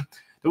actually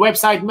the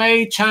website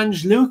may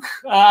change look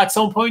at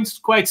some point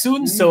quite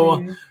soon,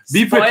 so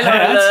be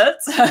prepared.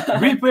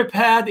 Be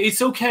prepared.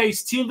 It's okay. It's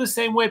still the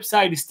same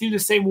website. It's still the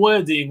same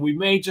wording. We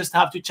may just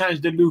have to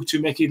change the look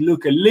to make it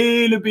look a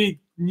little bit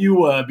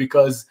newer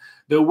because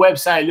the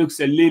website looks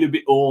a little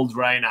bit old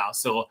right now.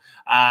 So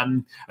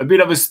a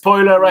bit of a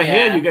spoiler right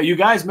here. You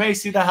guys may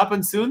see that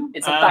happen soon.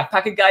 It's a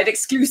Backpacker Guide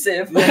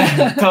exclusive.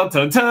 Yeah. Dun,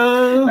 dun,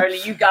 dun.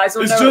 Only you guys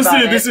will know just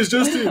about it. it. This is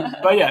just it.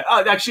 But yeah,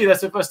 actually,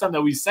 that's the first time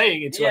that we're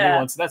saying it to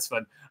anyone, so that's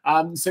fun.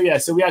 So yeah,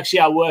 so we actually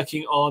are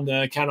working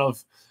on kind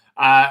of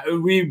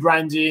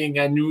rebranding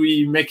and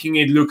making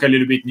it look a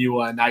little bit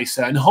newer and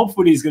nicer, and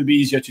hopefully it's going to be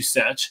easier to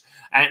search.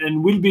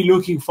 And we'll be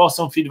looking for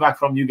some feedback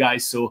from you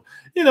guys. So,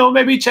 you know,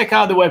 maybe check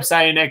out the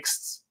website in the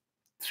next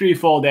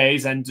 3-4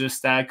 days and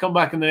just come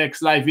back in the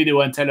next live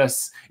video and tell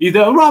us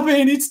either,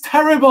 Robin, it's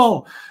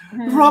terrible.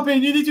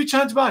 Robin, you need to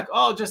change back.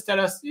 Or just tell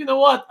us, you know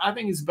what, I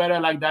think it's better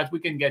like that. We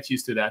can get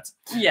used to that.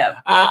 Yeah.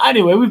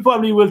 Anyway, we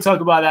probably will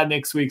talk about that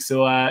next week.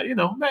 So, you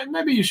know,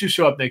 maybe you should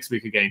show up next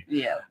week again.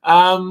 Yeah.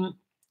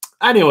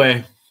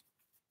 Anyway,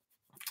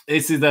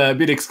 this is a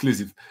bit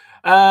exclusive.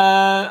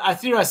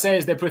 Athira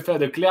says they prefer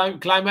the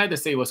climate. They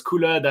say it was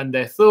cooler than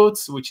they thought,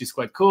 which is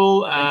quite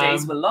cool. The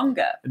days were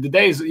longer. The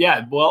days,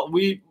 yeah. Well,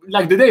 the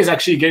day is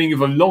actually getting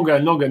even longer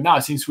and longer now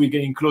since we're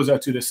getting closer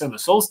to the summer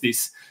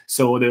solstice.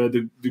 So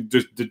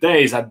the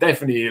days are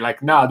definitely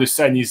like now the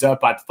sun is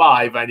up at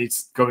 5 and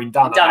it's going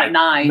down at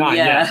 9.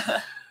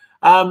 Yeah.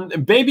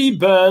 Baby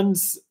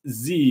Burns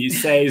Z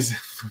says,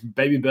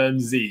 Baby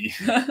Burns Z.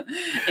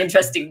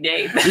 Interesting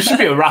name. You should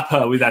be a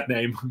rapper with that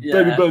name. Yeah.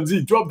 Baby Burns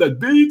Z, drop that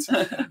beat.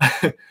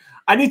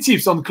 Any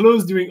tips on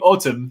clothes during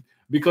autumn?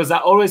 Because I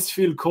always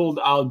feel cold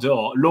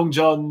outdoor. Long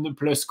john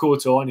plus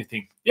coat or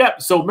anything. Yeah,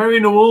 so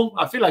merino wool.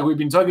 I feel like we've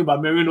been talking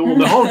about merino wool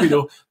the whole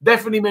video.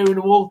 Definitely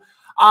merino wool.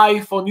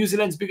 I, for New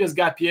Zealand's biggest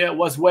gap year,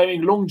 was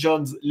wearing long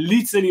johns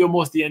literally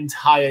almost the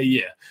entire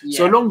year. Yeah.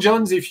 So long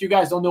johns, if you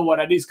guys don't know what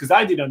that is, because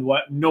I didn't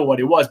know what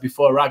it was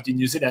before I arrived in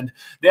New Zealand,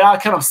 they are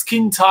kind of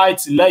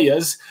skin-tight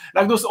layers,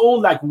 like those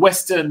old like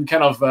Western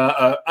kind of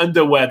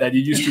underwear that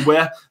you used to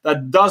wear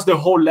that does the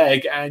whole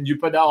leg, and you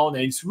put that on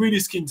and it's really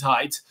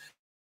skin-tight.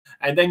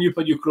 And then you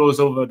put your clothes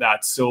over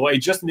that. So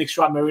it's just an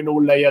extra merino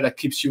layer that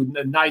keeps you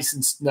nice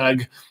and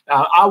snug.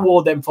 I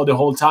wore them for the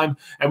whole time.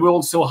 And we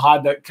also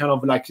had that kind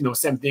of like,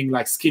 same thing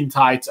like skin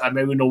tight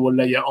merino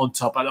layer on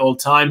top at all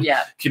time.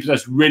 Yeah. Keeps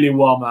us really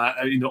warm,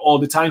 all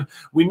the time.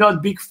 We're not a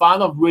big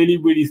fan of really,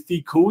 really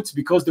thick coats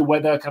because the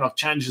weather kind of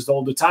changes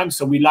all the time.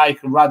 So we like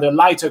rather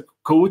lighter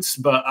coats,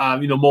 but,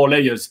 more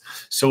layers.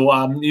 So,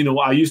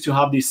 I used to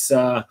have this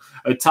a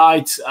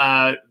tight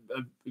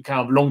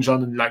kind of long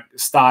john like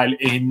style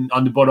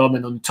on the bottom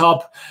and on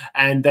top,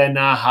 and then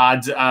I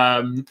had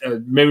a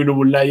merino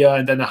wool layer,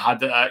 and then I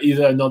had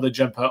either another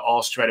jumper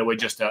or straight away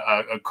just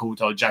a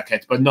coat or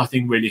jacket, but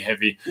nothing really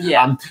heavy.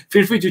 Yeah.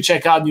 Feel free to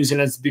check out New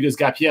Zealand's biggest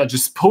gap here.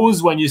 Just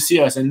pause when you see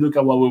us and look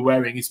at what we're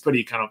wearing. It's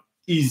pretty kind of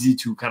easy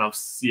to kind of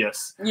see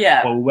us.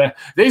 Yeah. What we wear.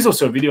 There's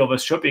also a video of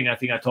us shopping, I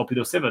think, at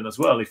Torpedo 7 as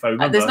well, if I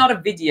remember. There's not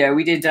a video.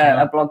 We did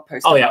a blog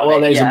post. Oh, yeah.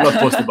 Well, there's a blog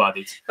post about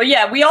it. But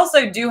yeah, we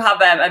also do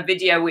have a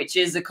video, which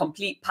is a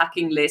complete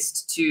packing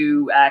list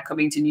to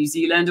coming to New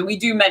Zealand. And we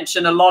do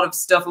mention a lot of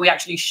stuff. And we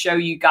actually show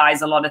you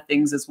guys a lot of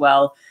things as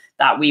well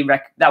that we've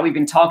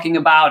been talking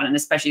about, and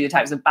especially the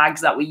types of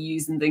bags that we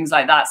use and things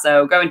like that.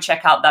 So go and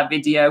check out that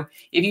video.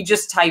 If you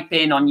just type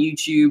in on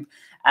YouTube,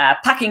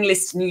 packing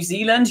list New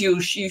Zealand, you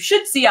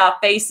should see our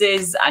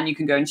faces, and you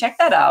can go and check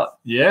that out.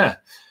 Yeah.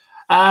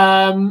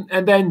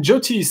 And then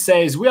Jyoti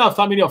says, we are a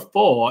family of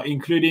 4,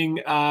 including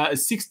a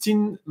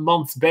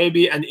 16-month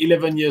baby and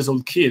 11 years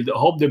old kid.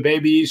 Hope the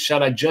baby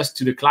shall adjust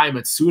to the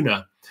climate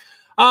sooner.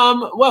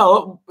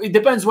 Well, it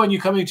depends when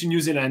you're coming to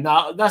New Zealand.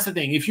 Now, that's the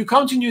thing. If you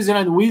come to New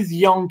Zealand with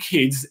young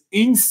kids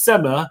in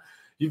summer,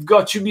 you've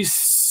got to be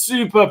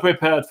super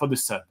prepared for the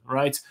sun,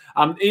 right?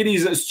 It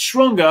is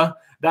stronger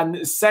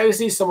than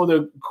seriously some of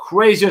the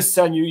craziest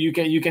sun you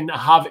can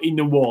have in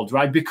the world,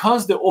 right?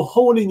 Because the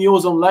hole in the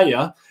ozone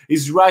layer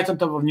is right on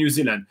top of New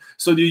Zealand.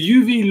 So the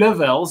UV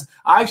levels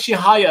are actually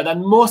higher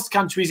than most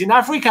countries in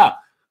Africa.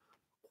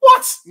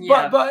 What?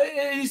 Yeah. But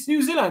it's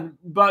New Zealand.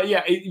 But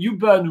yeah, you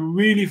burn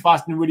really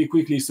fast and really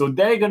quickly. So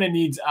they're gonna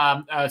need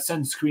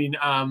sunscreen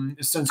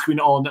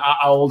on at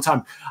all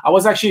time. I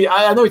was actually,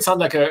 I know it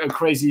sounds like a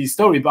crazy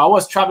story, but I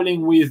was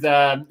traveling with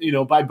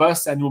by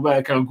bus, and we were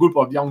like a group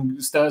of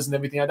youngsters and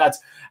everything like that.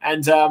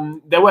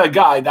 And there were a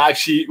guy that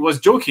actually was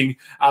joking.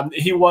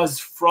 He was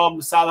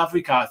from South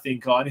Africa, I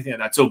think, or anything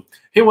like that. So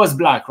he was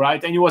black,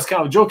 right? And he was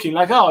kind of joking,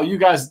 like, oh, you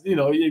guys,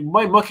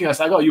 mocking us,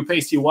 like, oh, you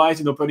pasty white,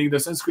 putting the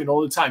sunscreen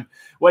all the time.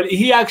 Well,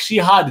 he actually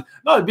had,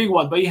 not a big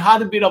one, but he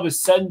had a bit of a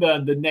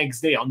sunburn the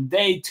next day. On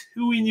day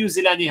 2 in New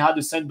Zealand, he had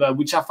a sunburn,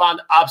 which I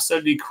found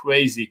absolutely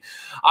crazy.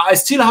 I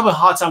still have a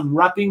hard time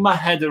wrapping my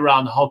head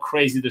around how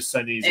crazy the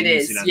sun is in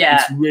New Zealand.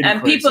 Yeah. It's really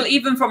and crazy. People,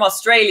 even from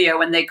Australia,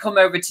 when they come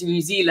over to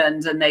New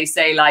Zealand and they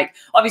say, like,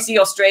 obviously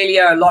a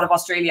lot of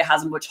Australia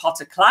has a much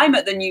hotter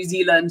climate than New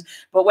Zealand,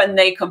 but when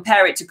they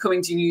compare it to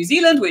coming to New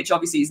Zealand, which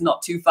obviously is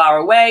not too far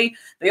away,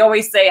 they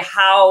always say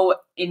how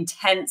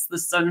intense the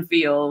sun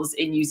feels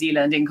in New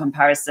Zealand in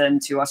comparison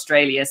to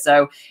Australia.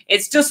 So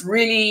it's just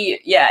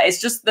really,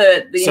 it's just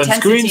the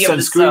intensity of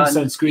the sun.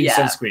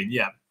 Sunscreen,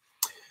 yeah.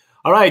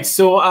 All right,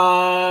 so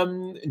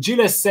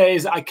Gilles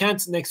says, I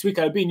can't next week,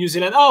 I'll be in New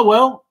Zealand. Oh,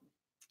 well,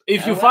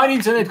 if you find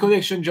internet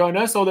connection, join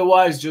us.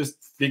 Otherwise,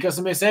 just flick us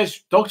a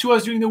message, talk to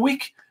us during the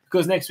week,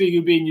 because next week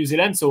you'll be in New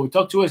Zealand. So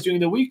talk to us during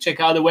the week. Check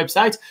out the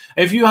website.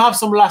 If you have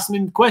some last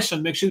minute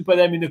questions, make sure to put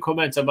them in the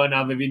comments about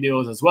other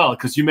videos as well,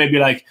 because you may be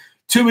like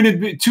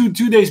 2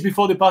 days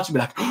before the party, be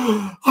like,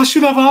 oh, I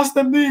should have asked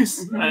them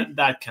this. And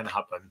that can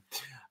happen.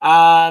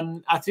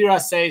 Athira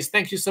says,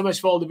 thank you so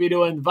much for all the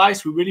video and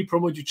advice. We really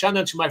promote your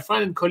channel to my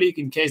friend and colleague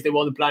in case they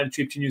want to plan a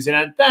trip to New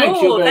Zealand.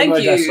 Thank you very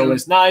much. That's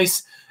always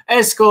nice.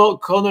 Esco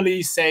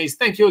Connolly says,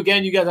 thank you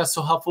again. You guys are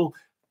so helpful.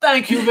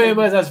 Thank you very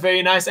much. That's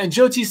very nice. And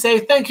Jyoti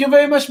say, thank you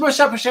very much. Much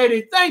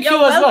appreciated. Thank You're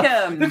you as welcome.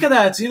 well. Look at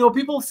that. You know,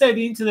 people say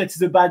the internet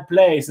is a bad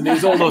place and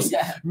there's all those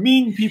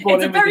mean people.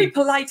 It's and a very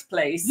polite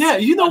place. Yeah,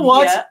 you know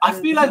what? I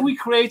feel like we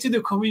created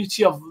a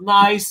community of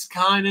nice,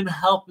 kind, and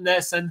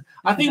helpness, and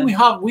I think we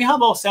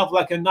have ourselves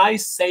like a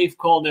nice, safe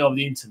corner of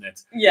the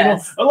internet.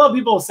 Yes. You know, a lot of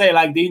people say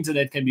like the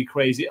internet can be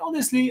crazy.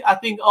 Honestly, I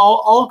think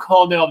all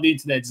corner of the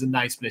internet is a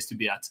nice place to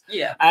be at.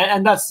 Yeah.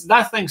 And that's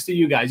thanks to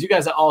you guys. You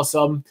guys are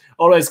awesome.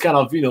 Always kind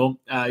of, you know,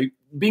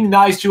 being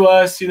nice to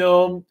us, you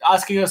know,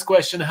 asking us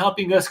questions,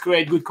 helping us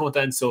create good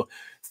content. So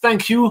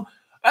thank you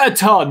a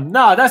ton.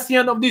 Now, that's the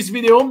end of this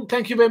video.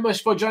 Thank you very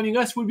much for joining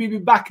us. We'll be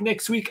back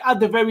next week at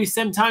the very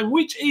same time,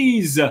 which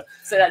is... So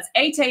that's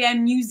 8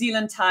 a.m. New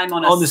Zealand time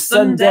on a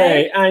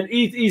Sunday. And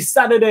it is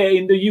Saturday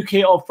in the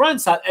UK or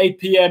France at 8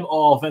 p.m.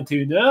 or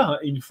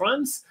 21h in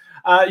France.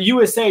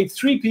 USA,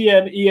 3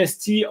 p.m.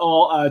 EST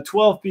or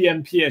 12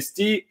 p.m. PST.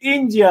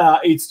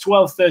 India, it's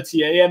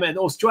 12:30 a.m. And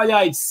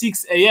Australia, it's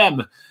 6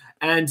 a.m.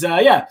 And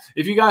yeah,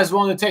 if you guys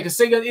want to take a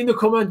second in the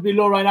comment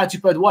below right now to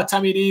put what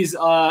time it is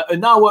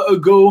an hour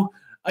ago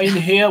in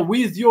here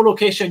with your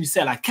location. You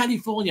say like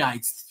California,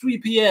 it's 3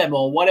 p.m.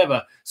 or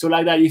whatever. So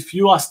like that, if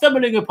you are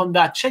stumbling upon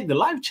that, check the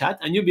live chat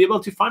and you'll be able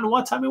to find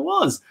what time it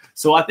was.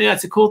 So I think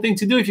that's a cool thing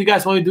to do if you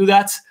guys want to do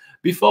that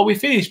before we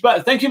finish.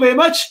 But thank you very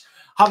much.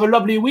 Have a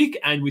lovely week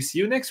and we'll see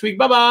you next week.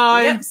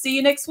 Bye-bye. Yep, see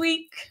you next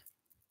week.